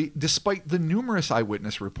 Sadly, despite the numerous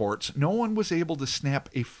eyewitness reports, no one was able to snap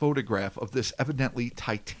a photograph of this evidently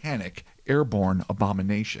titanic airborne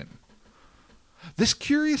abomination. This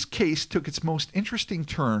curious case took its most interesting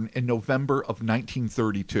turn in November of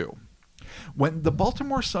 1932, when the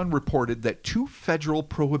Baltimore Sun reported that two federal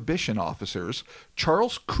prohibition officers,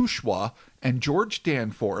 Charles Cushwa and George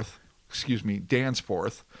Danforth,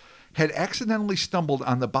 had accidentally stumbled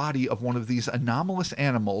on the body of one of these anomalous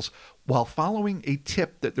animals while following a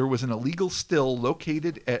tip that there was an illegal still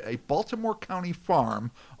located at a Baltimore County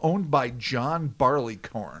farm owned by John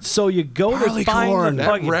Barleycorn. So you go to Barleycorn, find the that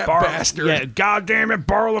fucking rat bastard. Yeah, goddamn it,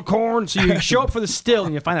 Barleycorn. So you show up for the still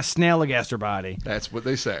and you find a Snallygaster body. That's what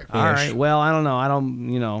they say. All right. Well, I don't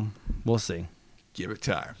know. We'll see. Give it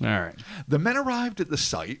time. All right. The men arrived at the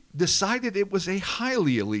site, decided it was a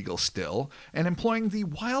highly illegal still, and employing the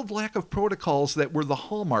wild lack of protocols that were the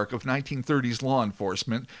hallmark of 1930s law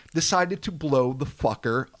enforcement, decided to blow the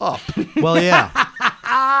fucker up. Well, yeah.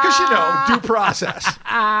 Because, due process.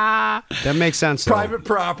 That makes sense. though. Private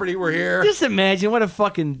property, we're here. Just imagine what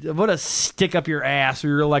a stick up your ass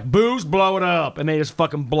where you're like, booze, blow it up. And they just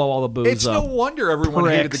fucking blow all the booze It's up. no wonder everyone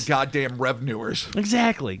hated Pricks. the goddamn revenuers.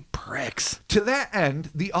 Exactly. Pricks. To that end,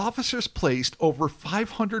 the officers placed over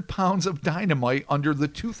 500 pounds of dynamite under the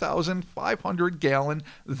 2,500-gallon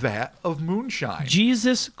vat of moonshine.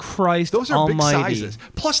 Jesus Christ Those are Almighty. big sizes.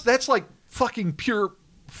 Plus, that's like fucking pure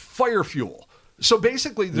fire fuel. So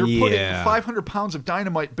basically, they're putting Yeah. 500 pounds of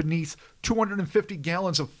dynamite beneath 250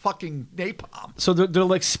 gallons of fucking napalm. So they're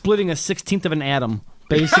like splitting a 16th of an atom.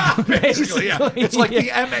 Basically, yeah. It's like the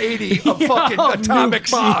M80 of fucking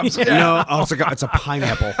atomic bombs. Yeah. It's a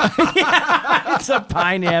pineapple. It's a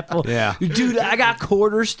pineapple. Yeah. Dude, I got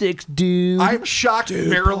quarter sticks, dude. I'm shocked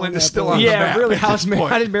Maryland is still on the yeah, map. really. at How this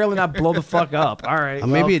point. did Maryland not blow the fuck up? All right.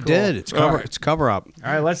 Maybe it cool. did. It's All right. It's cover up.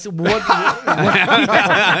 All right, let's.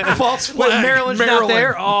 False flag. Maryland's Maryland. not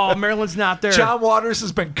there? Oh, Maryland's not there. John Waters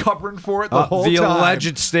has been covering for it the whole The time.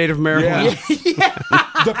 alleged state of Maryland.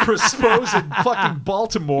 The prosposed fucking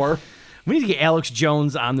Baltimore. We need to get Alex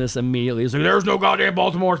Jones on this immediately. He's like, there's no goddamn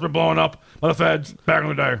Baltimore. It's been blown up by the feds back in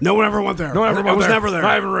the day. No one ever went there. No one ever I went was there. never there.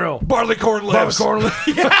 Not even real. Barleycorn lives.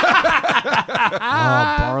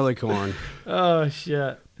 Barleycorn. Oh,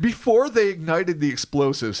 shit. Before they ignited the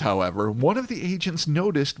explosives, however, one of the agents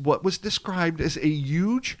noticed what was described as a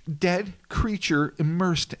huge dead creature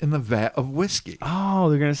immersed in the vat of whiskey. Oh,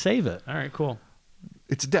 they're going to save it. All right, cool.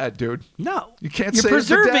 It's dead, dude. No. You can't You're save the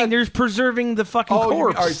preserving. dead. There's preserving the fucking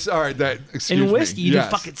corpse. All right. Excuse In me. whiskey, you Yes.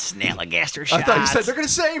 do fucking Snallygaster I shots. thought you said they're going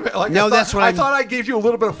to save it. Like, No, I thought, that's what I thought I gave you a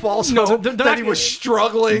little bit of false hope they're that not he gonna- was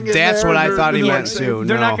struggling. in That's there. what I They're- thought he they're meant like- too.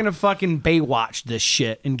 They're No. not going to fucking Baywatch this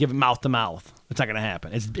shit and give it mouth to mouth. It's not going to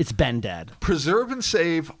happen. It's been dead. Preserve and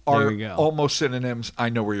save There are you go. almost synonyms. I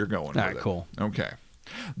know where you're going with All right, it. cool. Okay.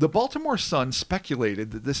 The Baltimore Sun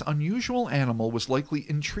speculated that this unusual animal was likely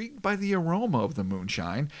intrigued by the aroma of the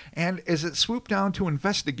moonshine, and as it swooped down to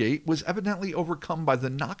investigate, was evidently overcome by the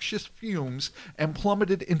noxious fumes and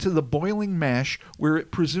plummeted into the boiling mash, where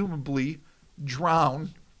it presumably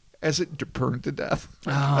drowned as it burned to death.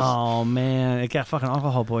 Oh, man. It got fucking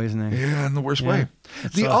alcohol poisoning. Yeah, in the worst way.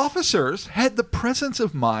 The officers had the presence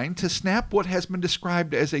of mind to snap what has been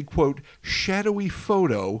described as a, quote, shadowy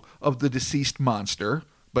photo of the deceased monster.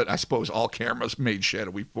 But I suppose all cameras made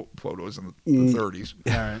shadowy photos in the 30s.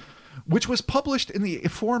 All right. Which was published in the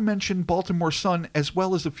aforementioned Baltimore Sun as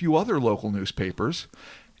well as a few other local newspapers.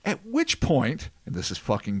 At which point, and this is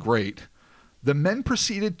fucking great, the men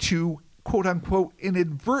proceeded to, quote-unquote,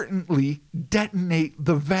 inadvertently detonate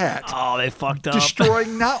the vat. Oh, they fucked up.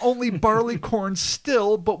 Destroying not only barleycorn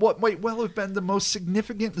still, but what might well have been the most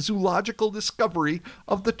significant zoological discovery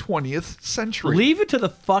of the 20th century. Leave it to the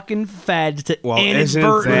fucking feds to isn't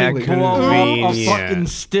inadvertently that blow up a convenient? fucking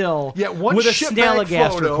still one with a shitbag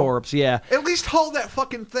Snallygaster photo. corpse. Yeah. At least haul that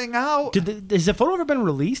fucking thing out. Has the photo ever been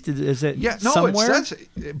released? Is it somewhere? It says,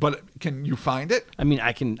 but can you find it? I mean,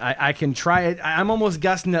 I can try it. I'm almost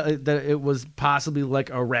guessing that it was possibly like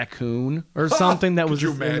a raccoon or something that was Could you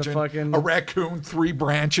just in the imagine fucking... a raccoon, 3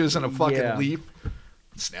 branches, and a fucking Yeah. leaf?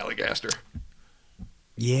 Snallygaster.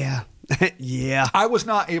 Yeah. Yeah. I was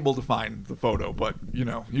not able to find the photo, but,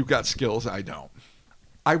 you've got skills, I don't.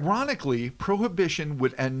 Ironically, Prohibition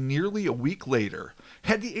would end nearly a week later.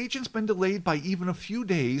 Had the agents been delayed by even a few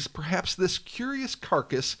days, perhaps this curious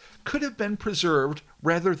carcass could have been preserved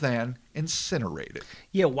rather than incinerated.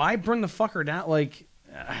 Yeah, why burn the fucker down? Like...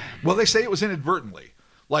 Well, they say it was inadvertently.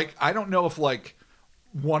 Like, I don't know if, like,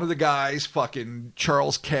 one of the guys, fucking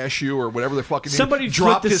Charles Cashew or whatever the fucking Somebody name,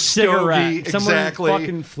 dropped flicked a his cigarette. stogie, Someone exactly,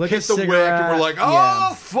 fucking flicked hit a the wick, cigarette. and we're like, oh,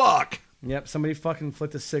 Yeah. fuck. Yep, somebody fucking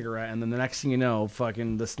flicked a cigarette, and then the next thing you know,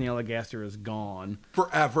 fucking the Snallygaster is gone.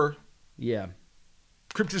 Forever. Yeah.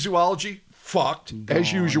 Cryptozoology, fucked,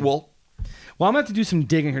 as usual. Well, I'm going to have to do some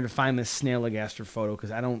digging here to find this Snallygaster photo,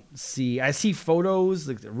 because I see photos,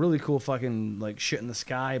 like really cool fucking like shit in the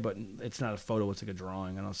sky, but it's not a photo, it's like a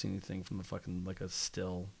drawing. I don't see anything from the fucking like a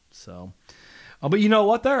still, so... but you know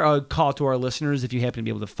what? There, a call to our listeners. If you happen to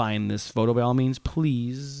be able to find this photo, by all means,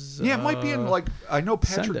 please. Yeah, it might be in, like, I know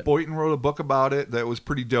Patrick Boyton wrote a book about it that was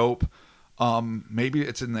pretty dope. Maybe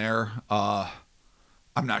it's in there. I'm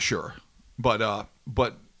not sure. But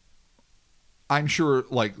I'm sure,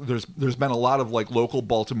 like, there's been a lot of, like, local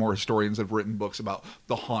Baltimore historians that have written books about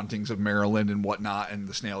the hauntings of Maryland and whatnot, and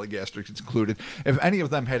the Snallygaster is included. If any of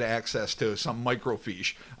them had access to some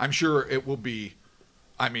microfiche, I'm sure it will be...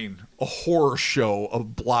 a horror show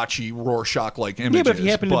of blotchy Rorschach-like images. Yeah, but if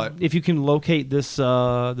you happen if you can locate this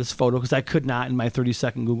this photo, because I could not in my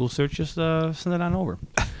 30-second Google search, just send it on over.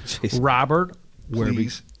 Robert,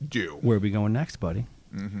 please do. Where are we going next, buddy?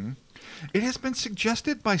 Mm-hmm. It has been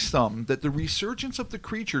suggested by some that the resurgence of the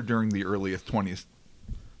creature during the earliest 20th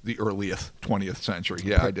century.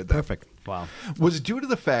 Yeah, I did that. Perfect. Wow. Was due to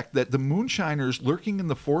the fact that the moonshiners lurking in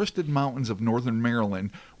the forested mountains of northern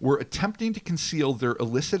Maryland were attempting to conceal their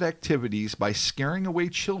illicit activities by scaring away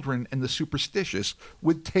children and the superstitious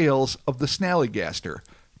with tales of the Snallygaster.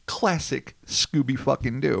 Classic Scooby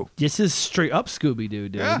fucking Doo. This is straight up Scooby Doo,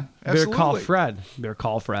 dude. Yeah, Better call absolutely. Fred. Better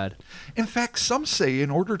call Fred. In fact, some say in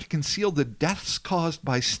order to conceal the deaths caused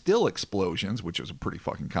by still explosions, which is a pretty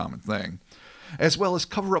fucking common thing, as well as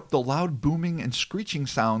cover up the loud booming and screeching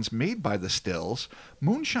sounds made by the stills,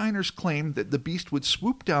 moonshiners claimed that the beast would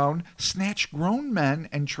swoop down, snatch grown men,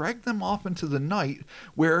 and drag them off into the night,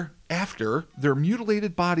 where, after, their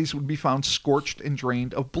mutilated bodies would be found scorched and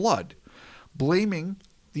drained of blood, blaming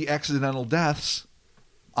the accidental deaths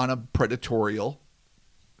on a predatorial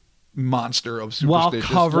monster of superstitious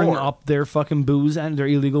While covering lore. up their fucking booze and their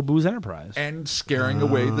illegal booze enterprise. And scaring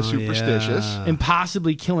away the superstitious. yeah. And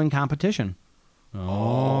possibly killing competition.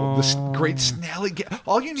 Oh, this great Snallygaster.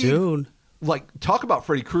 All you need, Dude. like, talk about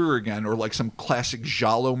Freddy Krueger again, or like some classic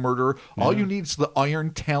Giallo murder. All you need is the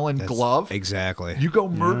iron talon glove. Exactly. You go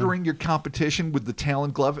murdering your competition with the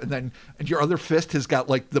talon glove, and your other fist has got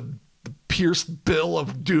like the pierced bill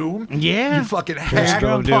of doom. Yeah. You fucking hack,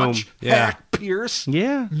 bill of punch, doom. Yeah. hack, pierce.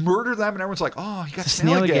 Yeah. Murder them, and everyone's like, oh, he got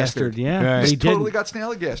Snallygastered. Snallygastered. Yeah. Right. He He totally did. got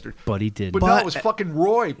Snallygastered. But he did. But no, it was fucking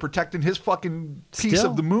Roy protecting his fucking piece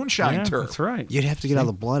Still. of the moonshine Yeah, turf. That's right. You'd have to get all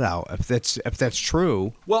the blood out if that's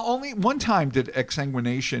true. Well, only one time did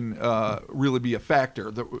exsanguination really be a factor.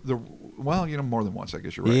 Well, more than once, I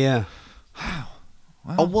guess you're right. Yeah.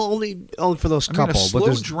 Oh well, only for those I mean, couple. a but slow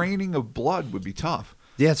there's draining of blood would be tough.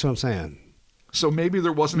 yeah, that's what I'm saying. So maybe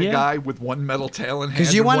there wasn't a guy with one metal tail in hand.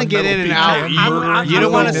 Because you want to get in and out. You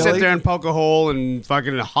don't want to sit there and poke a hole and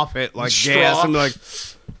fucking huff it like gas and be like...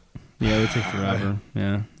 Yeah, it would take forever.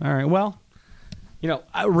 Yeah. All right. Well,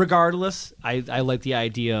 regardless, I like the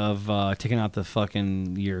idea of taking out the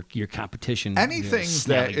fucking your competition. Anything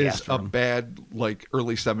that is a bad like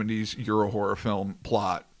early 70s Euro horror film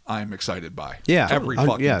plot, I'm excited by. Yeah. Every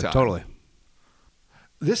fucking time. Totally.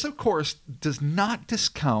 This, of course, does not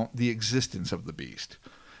discount the existence of the beast.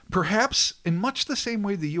 Perhaps in much the same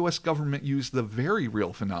way the U.S. government used the very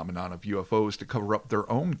real phenomenon of UFOs to cover up their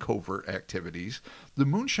own covert activities, the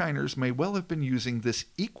Moonshiners may well have been using this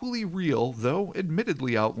equally real, though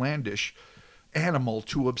admittedly outlandish, animal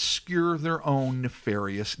to obscure their own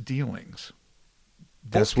nefarious dealings.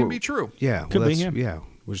 Both can be true. Yeah. Could be, yeah.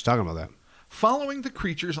 We're just talking about that. Following the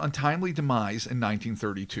creature's untimely demise in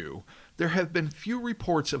 1932, there have been few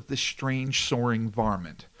reports of this strange soaring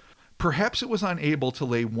varmint. Perhaps it was unable to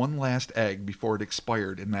lay one last egg before it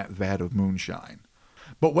expired in that vat of moonshine.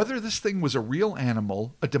 But whether this thing was a real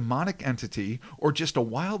animal, a demonic entity, or just a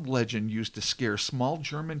wild legend used to scare small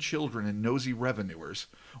German children and nosy revenuers,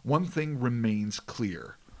 one thing remains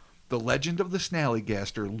clear. The legend of the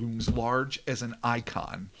Snallygaster looms large as an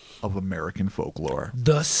icon of American folklore.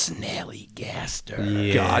 The Snallygaster.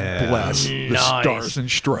 Yeah. God bless the Stars and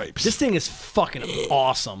Stripes. This thing is fucking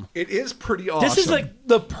awesome. It is pretty awesome. This is like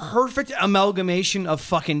the perfect amalgamation of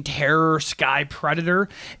fucking terror, sky predator,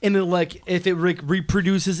 and then like if it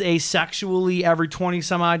reproduces asexually every 20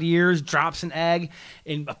 some odd years, drops an egg,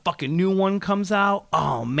 and a fucking new one comes out.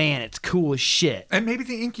 Oh man, it's cool as shit. And maybe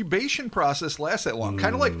the incubation process lasts that long.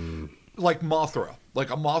 Kind of like Mothra.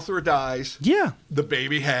 Like a Mothra dies. Yeah. The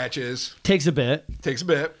baby hatches. Takes a bit.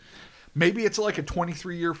 Maybe it's like a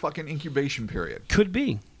 23-year fucking incubation period. Could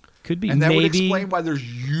be. And that would explain why there's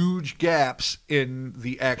huge gaps in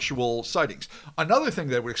the actual sightings. Another thing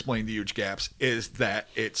that would explain the huge gaps is that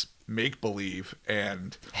it's make-believe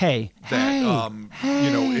and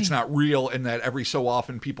it's not real, and that every so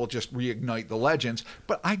often people just reignite the legends.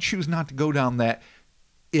 But I choose not to go down that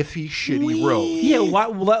iffy, shitty road. Yeah,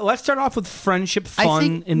 let's start off with friendship,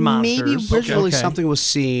 fun, and monsters. Maybe originally something was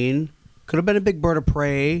seen. Could have been a big bird of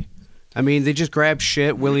prey. I mean, they just grab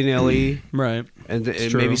shit willy-nilly. Right. And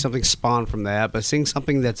maybe something spawned from that. But seeing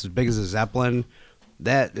something that's as big as a Zeppelin,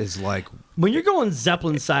 that is like... When you're going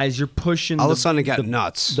Zeppelin size, you're pushing... All of a sudden it got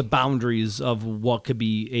nuts. The boundaries of what could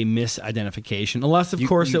be a misidentification. Unless, of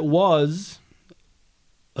course, it was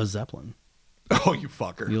a Zeppelin. Oh, you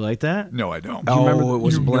fucker. You like that? No, I don't. Oh, remember? It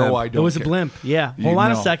was a blimp. No, I don't. It was a blimp, yeah. Hold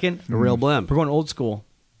on a second. A real blimp. We're going old school.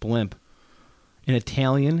 Blimp. An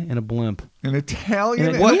Italian and a blimp. An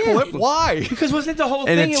Italian? Blimp? Why? Because wasn't it the whole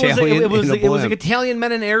An thing? Italian It was and a like blimp. Italian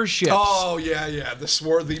men in airships. Oh, yeah. The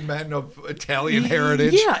swarthy men of Italian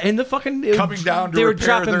heritage. Yeah, and the fucking... Coming down to they were repair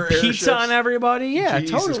dropping their pizza airships. on everybody. Yeah,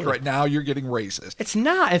 Jesus totally. Christ. Now you're getting racist. It's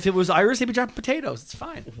not. If it was Irish, they'd be dropping potatoes. It's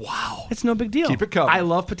fine. Wow. It's no big deal. Keep it coming. I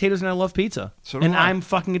love potatoes and I love pizza. So do and I. I'm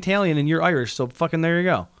fucking Italian and you're Irish, so fucking there you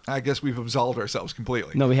go. I guess we've absolved ourselves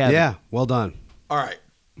completely. No, we haven't. Yeah, well done. All right.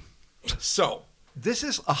 So... this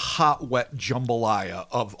is a hot, wet jambalaya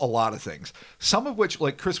of a lot of things. Some of which,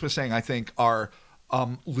 like Chris was saying, I think are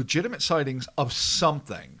legitimate sightings of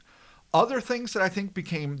something. Other things that I think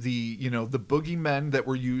became the boogeymen that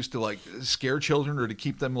were used to like scare children or to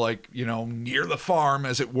keep them like, near the farm,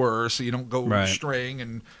 as it were, so you don't go straying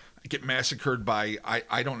and get massacred by,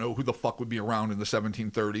 I don't know who the fuck would be around in the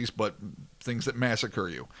 1730s, but things that massacre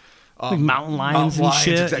you. Like mountain lions and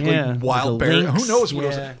shit. Exactly. Yeah. Wild The bears. lynx. Who knows what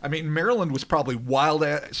Yeah. else? I mean, Maryland was probably wild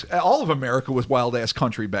ass. All of America was wild ass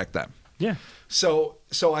country back then. Yeah. So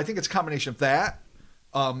I think it's a combination of that,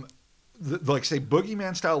 like say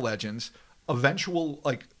boogeyman style legends, eventual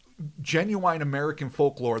like genuine American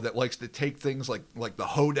folklore that likes to take things like the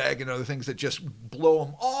hodag and other things that just blow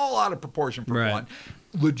them all out of proportion for fun.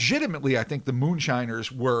 Legitimately, I think the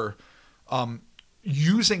Moonshiners were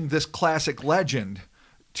using this classic legend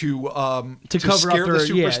to cover scare up the their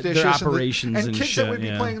superstitious operations and and kids shit, that would be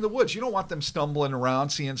yeah. playing in the woods. You don't want them stumbling around,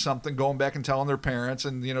 seeing something, going back and telling their parents,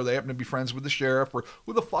 and they happen to be friends with the sheriff, or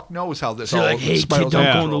who the fuck knows how this all Hey, kid, spirals don't out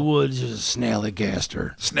of go in the control. woods. There's a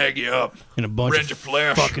Snallygaster Snag you up and a bunch rent of your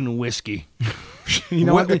flesh. fucking whiskey. You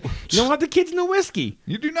don't want the kids in the whiskey.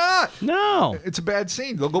 You do not. No. It's a bad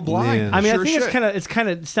scene. They'll go blind. Yeah. I mean, Sure I think shit.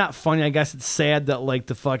 it's not funny. I guess it's sad that like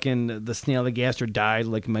the Snallygaster died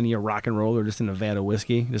like many a rock and roller just in a vat of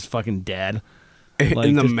whiskey, just fucking dead. Like,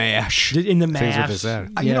 in the just- mash. In the Things like mash.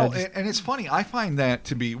 that. Yeah, And it's funny. I find that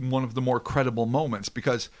to be one of the more credible moments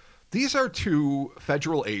because these are two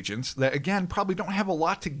federal agents that, again, probably don't have a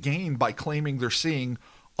lot to gain by claiming they're seeing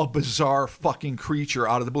a bizarre fucking creature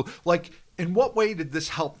out of the blue. Like, in what way did this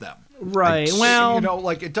help them? Right. Well,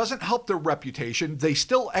 it doesn't help their reputation. They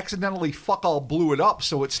still accidentally blew it up,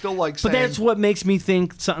 so it's still like saying... But that's what makes me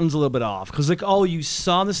think something's a little bit off. Because, you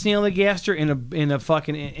saw the Snallygaster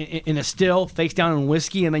in a still, face down in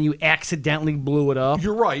whiskey, and then you accidentally blew it up.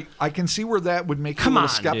 You're right. I can see where that would make you a little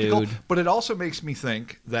skeptical. Dude. But it also makes me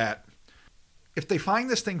think that if they find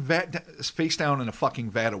this thing face down in a fucking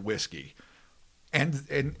vat of whiskey, and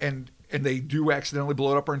they do accidentally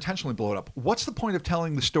blow it up or intentionally blow it up, what's the point of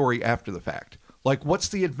telling the story after the fact? Like, what's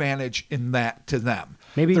the advantage in that to them?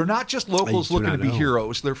 Maybe they're not just locals looking to be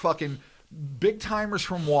heroes. They're fucking big timers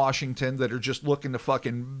from Washington that are just looking to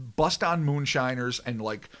fucking bust on moonshiners and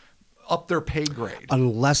up their pay grade.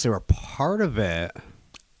 Unless they were part of it.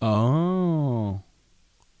 Oh.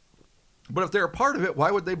 But if they're a part of it, why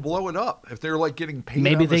would they blow it up? If they're getting paid,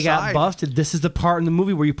 maybe on the they side? got busted. This is the part in the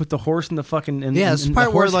movie where you put the horse in the fucking it's the part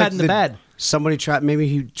the horse where head in the bed. Somebody tried. Maybe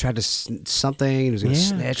he tried to something. And he was going to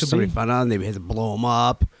snatch. Somebody found out. And they had to blow him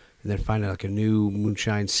up, and then find out a new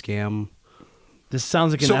moonshine scam. This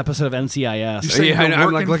sounds like an episode of NCIS. You say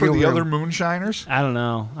I'm working for the other moonshiners? I don't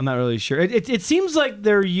know. I'm not really sure. It seems like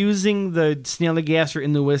they're using the Snallygaster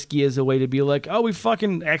in the whiskey as a way to be like, oh, we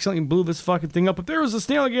fucking accidentally blew this fucking thing up, but there was a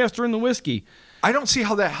Snallygaster in the whiskey. I don't see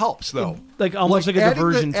how that helps, though. Almost like a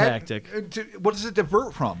diversion tactic. What does it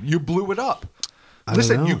divert from? You blew it up.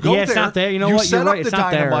 Listen, you go there. It's not there. You know what? Set You're right. up It's the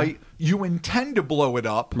not dynamite. there. You intend to blow it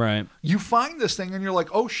up. Right. You find this thing, and you're like,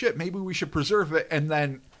 oh, shit, maybe we should preserve it, and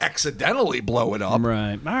then accidentally blow it up.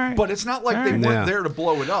 Right. All right. But it's not like they weren't there to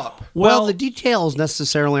blow it up. Well, the details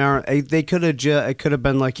necessarily aren't. They could have. It could have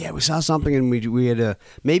been like, yeah, we saw something, and we had a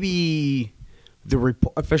maybe. The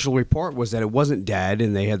official report was that it wasn't dead,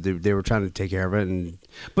 and they were trying to take care of it. And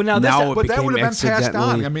but now that would have been passed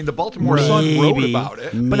on. I mean, the Baltimore Sun wrote about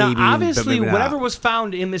it. But now, obviously, whatever was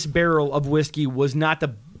found in this barrel of whiskey was not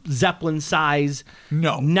the Zeppelin size,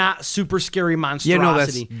 not super scary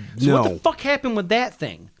monstrosity. What the fuck happened with that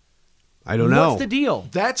thing? I don't know. What's the deal?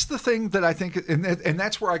 That's the thing that I think, and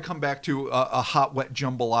that's where I come back to a hot, wet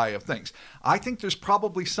jambalaya of things. I think there's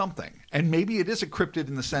probably something, and maybe it is a cryptid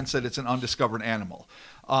in the sense that it's an undiscovered animal,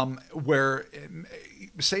 where,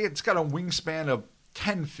 say it's got a wingspan of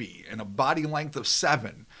 10 feet and a body length of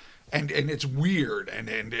 7, and it's weird, and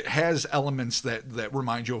it has elements that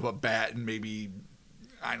remind you of a bat and maybe,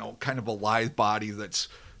 I don't know, kind of a lithe body that's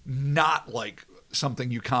not like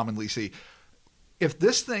something you commonly see. If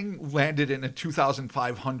this thing landed in a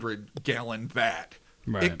 2,500 gallon vat,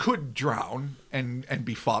 it could drown and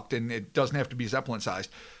be fucked, and it doesn't have to be Zeppelin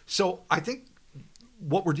sized. So I think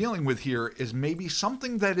what we're dealing with here is maybe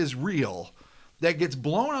something that is real that gets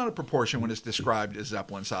blown out of proportion when it's described as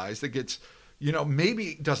Zeppelin sized. That gets, maybe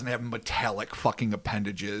it doesn't have metallic fucking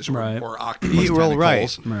appendages or octopus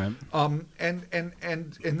tentacles. Right.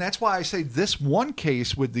 And that's why I say this one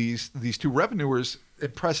case with these two revenuers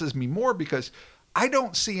impresses me more, because I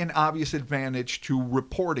don't see an obvious advantage to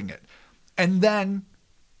reporting it. And then,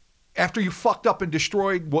 after you fucked up and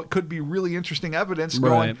destroyed what could be really interesting evidence,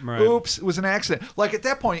 going, oops, it was an accident. Like, at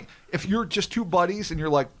that point, if you're just two buddies and you're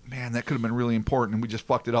like, man, that could have been really important and we just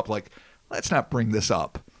fucked it up, like, let's not bring this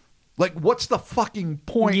up. Like, what's the fucking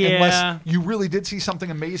point unless you really did see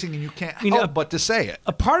something amazing and you can't help but to say it?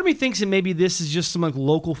 A part of me thinks that maybe this is just some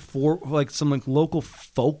local folklore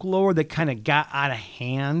that kind of got out of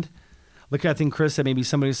hand. Like I think Chris said, maybe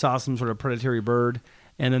somebody saw some sort of predatory bird,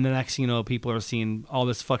 and then the next thing you know, people are seeing all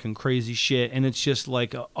this fucking crazy shit, and it's just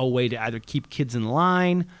like a way to either keep kids in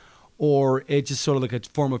line, or it's just sort of like a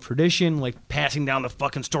form of tradition, like passing down the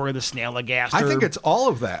fucking story of the Snallygaster. I think it's all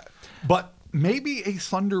of that. But maybe a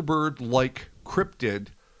Thunderbird-like cryptid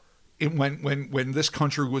when this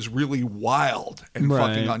country was really wild and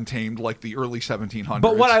fucking untamed, like the early 1700s.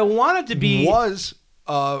 But what I wanted to be was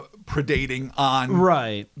predating on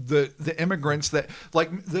the immigrants that,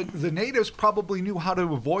 like, the natives probably knew how to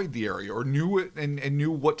avoid the area or knew it and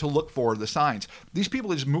knew what to look for, the signs. These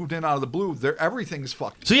people just moved in out of the blue. Everything's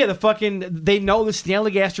fucked. So they know the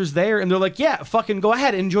Snallygaster's there, and they're like, yeah, fucking go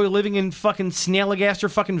ahead, enjoy living in fucking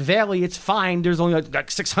Snallygaster fucking Valley. It's fine. There's only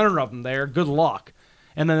like 600 of them there. Good luck.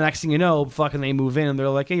 And then the next thing you know, fucking they move in and they're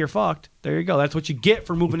like, hey, you're fucked. There you go. That's what you get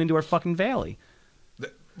for moving into our fucking valley.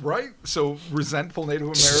 Right? So resentful Native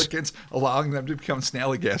Americans allowing them to become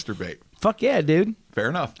Snallygaster bait. Fuck yeah, dude. Fair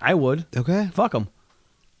enough. I would. Okay. Fuck them.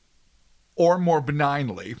 Or more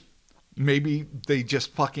benignly, maybe they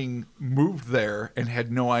just fucking moved there and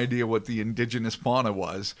had no idea what the indigenous fauna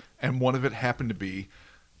was, and one of it happened to be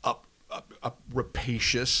a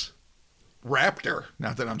rapacious raptor.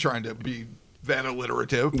 Not that I'm trying to be that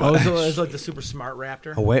alliterative. But it's like the super smart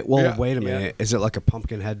raptor. Oh, wait a minute. Yeah. Is it like a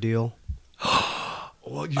pumpkin head deal?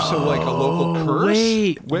 Well, you said like a local curse?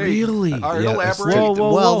 Wait, really? All right, Yeah, elaborate.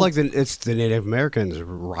 Well, like it's the Native Americans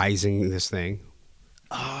rising this thing.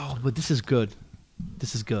 Oh, but this is good.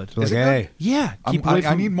 This is good. Like, hey, Yeah, I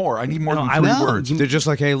need more. I need more than 3 words. They're just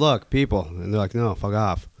like, hey, look, people, and they're like, no, fuck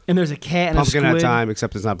off. And there's a cat and Pumpkin a squid. at time,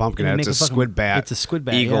 except it's not pumpkin. And It's they a make a fucking- squid bat. it's a squid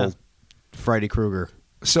bat, Eagle. yeah. Freddy Krueger.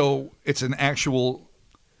 So it's an actual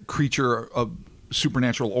creature of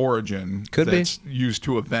supernatural origin Could be. that's used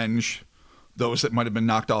to avenge those that might have been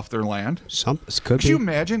knocked off their land. Could Could be. you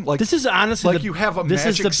imagine? Like This is honestly like the- you have a this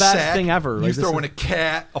is magic the best sack, thing ever. You Like, this throw is- in a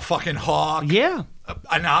cat, a fucking hawk, Yeah.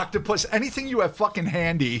 an octopus, anything you have fucking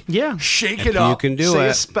handy. Yeah. Shake it up. You can do say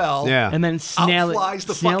it. a spell. Yeah. And then Out flies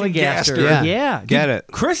the fucking Snallygaster. gaster. Yeah. Get it.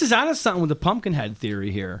 Chris is onto something with the Pumpkinhead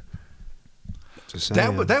theory here. Just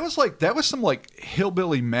That saying. that was some like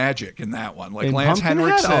hillbilly magic in that one. Like In Lance Pumpkinhead?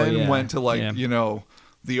 Henriksen Oh, yeah. went to like Yeah.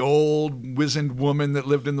 The old wizened woman that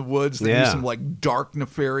lived in the woods that Yeah. used some like dark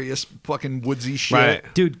nefarious fucking woodsy shit.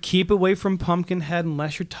 Right. Dude, keep away from Pumpkinhead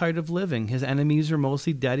unless you're tired of living. His enemies are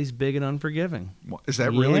mostly dead. He's big and unforgiving. Is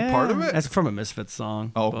that really Yeah, part of it? That's from a Misfits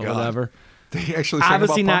song. Oh, but God. whatever. They actually sang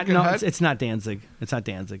Obviously about not. No, Pumpkinhead? it's not Danzig. It's not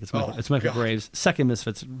Danzig. It's Michael, Oh, it's Michael God. Graves' second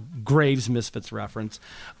Graves Misfits reference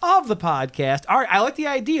of the podcast. All right, I like the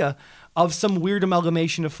idea of some weird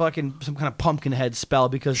amalgamation of fucking some kind of Pumpkinhead spell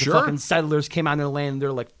because Sure. the fucking settlers came on their land and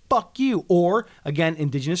they're like, "Fuck you," or again,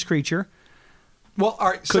 indigenous creature. Well, all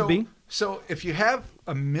right. Could be. So if you have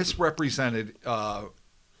a misrepresented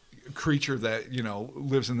creature that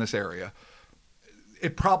lives in this area,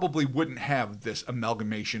 it probably wouldn't have this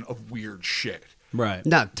amalgamation of weird shit. Right.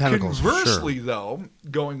 Not tentacles. for Conversely, sure. though,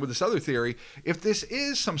 going with this other theory, if this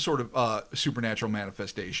is some sort of supernatural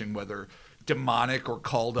manifestation, whether demonic or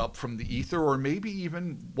called up from the ether, or maybe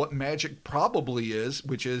even what magic probably is,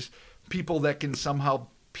 which is people that can somehow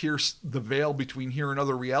pierce the veil between here and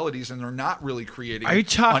other realities, and they're not really creating Are you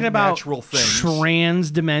talking about unnatural things.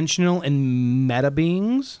 trans-dimensional and meta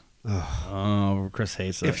beings? Oh, Chris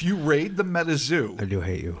hates it. If you raid the meta zoo, I do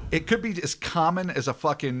hate you. it could be as common as a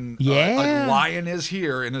fucking Yeah. a lion is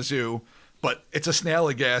here in a zoo, but it's a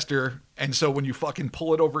Snallygaster, and so when you fucking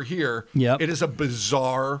pull it over here, Yep. it is a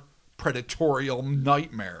bizarre predatorial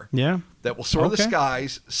nightmare. Yeah. That will soar the Okay.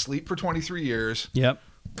 skies, sleep for 23 years, Yep.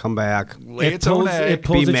 Come back. lay its own egg. It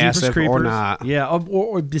pulls be the Jeepers massive or Creepers. not. Yeah,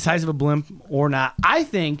 or the size of a blimp or not. I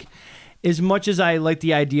think, as much as I like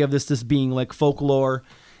the idea of this being like folklore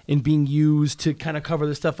and being used to kind of cover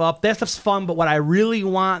this stuff up, that stuff's fun. But what I really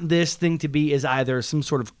want this thing to be is either some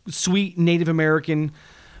sort of sweet Native American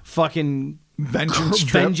fucking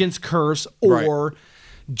vengeance curse, or Right.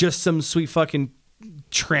 just some sweet fucking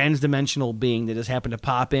trans-dimensional being that just happened to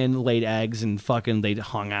pop in, laid eggs, and fucking they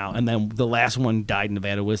hung out, and then the last one died in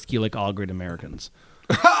Nevada whiskey, like all great Americans.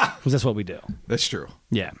 Because that's what we do. That's true.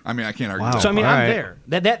 Yeah. I mean, I can't argue. Wow. that. So I mean, all I'm right.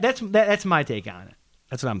 there. That's my take on it.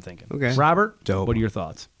 That's what I'm thinking. Okay. Robert, Dope. what are your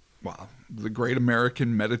thoughts? Wow. The great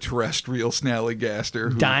American metaterrestrial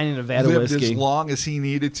Snallygaster who Dying in Nevada lived whiskey. as long as he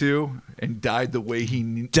needed to and died the way he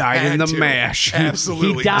Died had in the to. mash.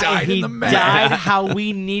 Absolutely. He died. in He the mash. died how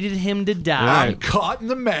we needed him to die. I'm caught in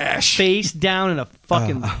the mash. Face down in a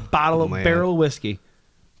fucking barrel man. of whiskey.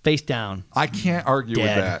 Face down. I can't argue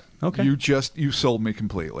Dead. with that. Okay. You sold me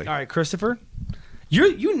completely. All right, Christopher.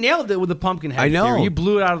 You nailed it with the Pumpkinhead I know. theory. You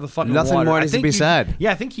blew it out of the fucking Nothing water. more I needs to think be you- said.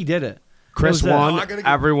 Yeah, I think he did it. Chris That was it. won. I gotta get-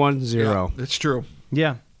 Everyone Yeah, 0. that's true.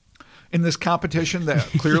 Yeah. In this competition that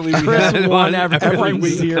clearly we Chris had won every every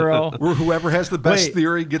week. 0. where whoever has the best Wait,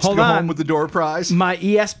 theory gets to hold go on. home with the door prize. My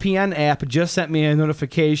ESPN app just sent me a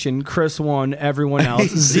notification. Chris won, everyone else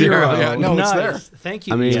 0. Yeah, no, it's Nice. there. Thank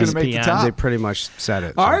you, I mean, ESPN. it's gonna make the top. They pretty much said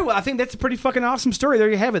it. All so. right, well, I think that's a pretty fucking awesome story. There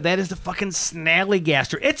you have it. That is the fucking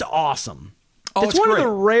Snallygaster. It's awesome. Oh, it's it's one great. of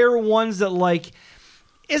the rare ones that, like,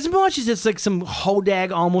 as much as it's like some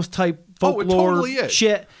hodag almost type Oh, it folklore totally is.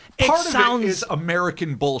 shit, Part it of sounds it is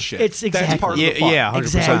American bullshit. It's That's exactly- part of the Yeah, fun. yeah, 100%.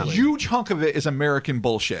 Exactly. A huge hunk of it is American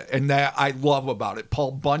bullshit, and that I love about it.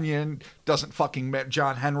 Paul Bunyan doesn't fucking met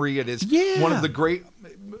John Henry. It is Yeah. one of the great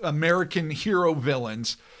American hero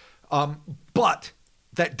villains. But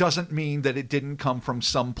that doesn't mean that it didn't come from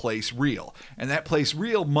someplace real. And that place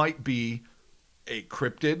real might be a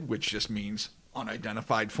cryptid, which just means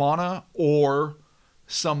unidentified fauna, or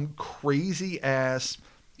some crazy ass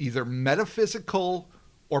either metaphysical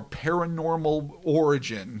or paranormal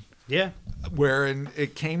origin yeah. wherein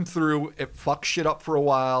it came through, it fucked shit up for a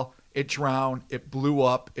while, it drowned, it blew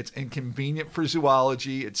up, it's inconvenient for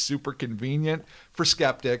zoology, it's super convenient for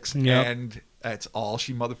skeptics, Yep. and That's all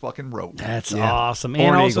she motherfucking wrote. That's awesome. Or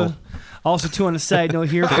And an also, eagle. also too, on a side note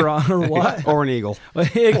here for or what? Or an eagle.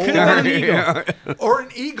 It could have been an eagle. Or an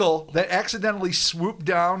eagle that accidentally swooped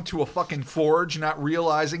down to a fucking forge, not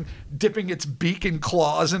realizing, dipping its beak and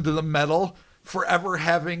claws into the metal, forever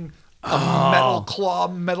having a metal claw,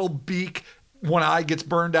 metal beak. One eye gets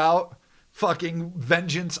burned out. Fucking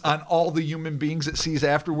vengeance on all the human beings it sees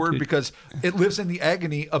afterward because it lives in the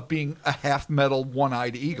agony of being a half metal,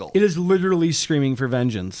 one-eyed eagle. It is literally screaming for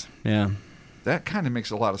vengeance. Yeah. That kind of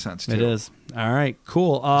makes a lot of sense, too. It is. All right,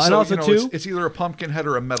 cool. And So, also, too... it's either a pumpkin head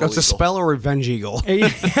or a metal It's a eagle. spell or revenge eagle.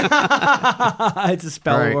 It's a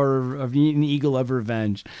spell Right. or an eagle of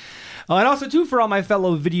revenge. And also, too, for all my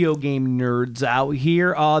fellow video game nerds out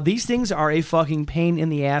here, these things are a fucking pain in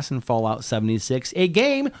the ass in Fallout 76, a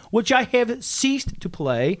game which I have ceased to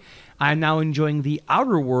play. I'm now enjoying the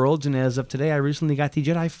Outer Worlds, and as of today, I recently got the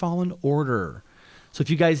Jedi Fallen Order. So if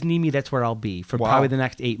you guys need me, that's where I'll be for probably the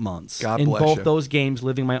next 8 months. God in bless both you. those games,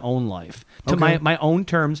 living my own life to Okay. my own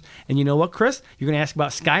terms. And you know what, Chris? You're going to ask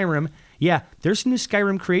about Skyrim. Yeah, there's some new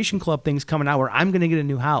Skyrim Creation Club things coming out where I'm going to get a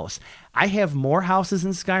new house. I have more houses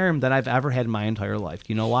in Skyrim than I've ever had in my entire life.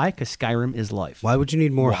 Do you know why? Because Skyrim is life. Why would you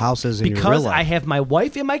need more houses in your real Because life? I have my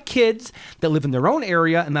wife and my kids that live in their own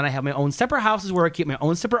area, and then I have my own separate houses where I keep my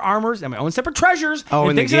own separate armors and my own separate treasures Oh,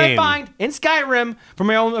 and in the things that I game. find in Skyrim for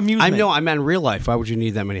my own amusement. I meant in real life. Why would you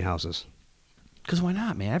need that many houses? Because why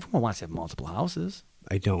not, man? Everyone wants to have multiple houses.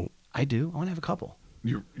 I don't. I do. I want to have a couple.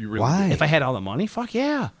 You really Why? do. If I had all the money, fuck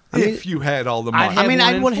yeah. If you had all the money. I'd have mean, one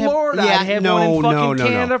I in wouldn't have- Florida. yeah, I'd have no, one in fucking no, no.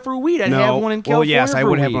 Canada for weed. I'd No. have one in Well, California yes, I for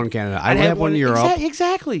would have weed. one in Canada. I'd would have one in Europe.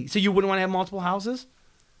 Exactly. So you wouldn't want to have multiple houses?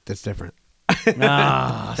 That's different.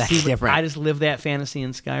 That's different. I just live that fantasy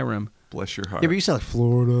in Skyrim. Bless your heart. Yeah, but you said like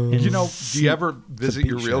Florida. You know, do you ever visit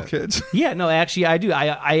your beach real shit. kids? Yeah, no, actually, I do.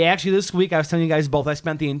 I actually, this week, I was telling you guys both, I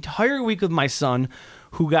spent the entire week with my son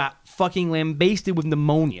who got fucking lambasted with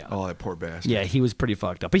pneumonia. Oh, that poor bastard. Yeah, he was pretty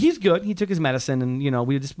fucked up. But he's good. He took his medicine, and,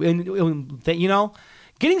 we just,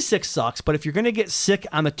 getting sick sucks, but if you're going to get sick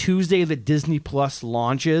on the Tuesday that Disney Plus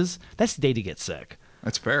launches, that's the day to get sick.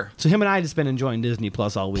 That's fair. So him and I just been enjoying Disney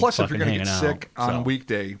Plus all week. Plus, if fucking you're going to hanging get out. sick on a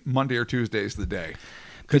weekday, Monday or Tuesday is the day.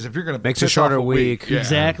 Because if you're going to Makes a shorter week. yeah,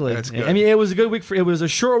 Exactly. that's good. I mean, it was a good week. It was a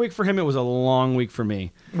short week for him. It was a long week for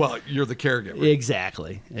me. well, you're the caregiver.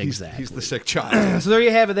 Exactly. He's the sick child. So there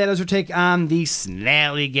you have it. That is our take on the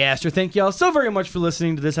Snallygaster. Thank you all so very much for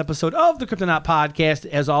listening to this episode of the Kryptonaut Podcast.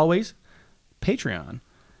 As always, Patreon.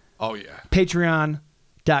 Oh, yeah.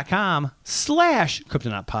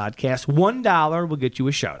 Patreon.com/Kryptonaut Podcast. $1 will get you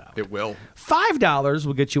a shout out. It will. $5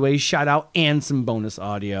 will get you a shout out and some bonus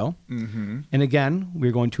audio. Mm-hmm. And again,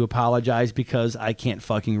 we're going to apologize because I can't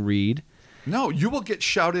fucking read. No, you will get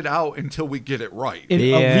shouted out until we get it right. And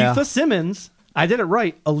Yeah. Aletha Simmons, I did it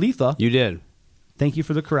right. Aletha. You did. Thank you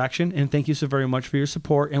for the correction, and thank you so very much for your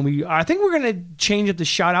support. And I think we're going to change up the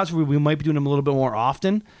shout-outs. We might be doing them a little bit more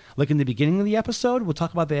often, like in the beginning of the episode. We'll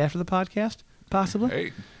talk about that after the podcast, possibly.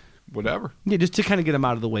 Hey, whatever. Yeah, just to kind of get them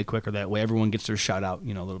out of the way quicker. That way everyone gets their shout-out, a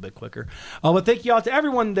little bit quicker. But thank you all to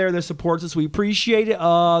everyone there that supports us. We appreciate it.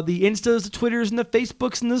 The Instas, the Twitters, and the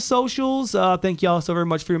Facebooks, and the socials. Thank you all so very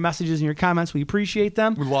much for your messages and your comments. We appreciate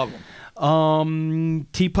them. We love them.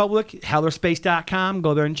 TeePublic, HowlerSpace.com.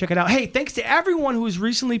 Go there and check it out. Hey, thanks to everyone who's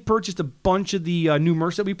recently purchased a bunch of the new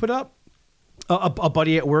merch that we put up. A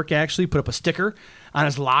buddy at work actually put up a sticker on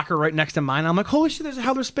his locker right next to mine. I'm like, holy shit, there's a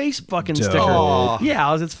Howler Space fucking sticker. Aww.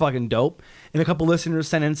 Yeah, it's fucking dope. And a couple listeners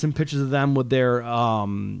sent in some pictures of them with their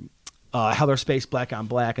Howler Space Black on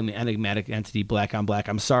Black and the enigmatic entity Black on Black.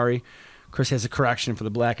 I'm sorry. Chris has a correction for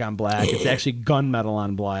the Black on Black. It's actually gunmetal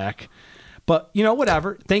on black. But,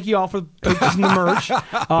 whatever. Thank you all for purchasing the merch.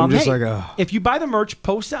 I'm just hey, like, ugh. if you buy the merch,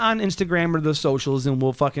 post it on Instagram or the socials, and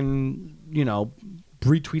we'll fucking,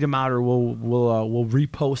 retweet them out, or we'll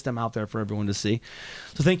repost them out there for everyone to see.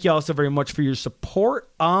 So thank you all so very much for your support.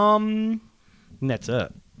 And that's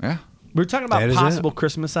it. Yeah. We were talking about That is possible it.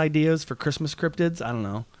 Christmas ideas for Christmas cryptids. I don't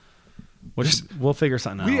know. We'll figure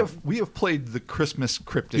something out. We have played the Christmas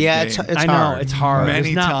cryptid Yeah, game it's I know hard. it's hard. many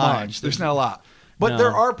There's not times. much. There's not a lot. But No.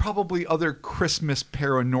 there are probably other Christmas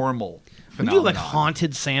paranormal We phenomena. do like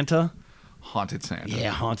haunted Santa. Haunted Santa.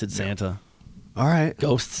 Yeah, haunted Santa. All right.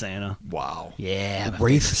 Ghost Santa. Wow. Yeah.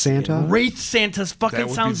 Wraith Santa? Wraith Santa's fucking That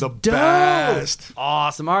would be sounds the dope. best.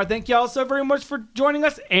 Awesome. All right, thank you all so very much for joining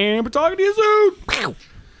us, and we're talking to you soon.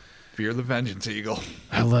 Fear the Vengeance Eagle.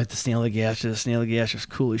 I like the Snallygaster. The Snallygaster's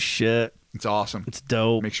cool as shit. It's awesome. It's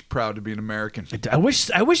dope. Makes you proud to be an American. I wish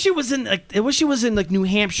it was in like New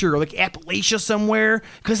Hampshire or like Appalachia somewhere,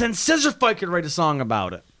 because then Scissorfight could write a song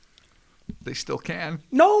about it. They still can.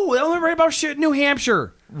 No, they only write about shit in New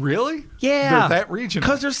Hampshire. Really? Yeah. They're that regional.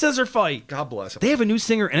 Because they're Scissor Fight. God bless them. They have a new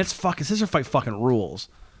singer, and it's fucking Scissor Fight fucking rules.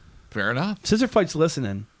 Fair enough. Scissor Fight's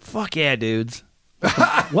listening. Fuck yeah, dudes.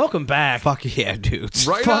 Welcome back. Fuck yeah, dudes.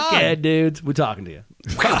 Right Fuck on. yeah, dudes. We're talking to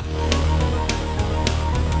you.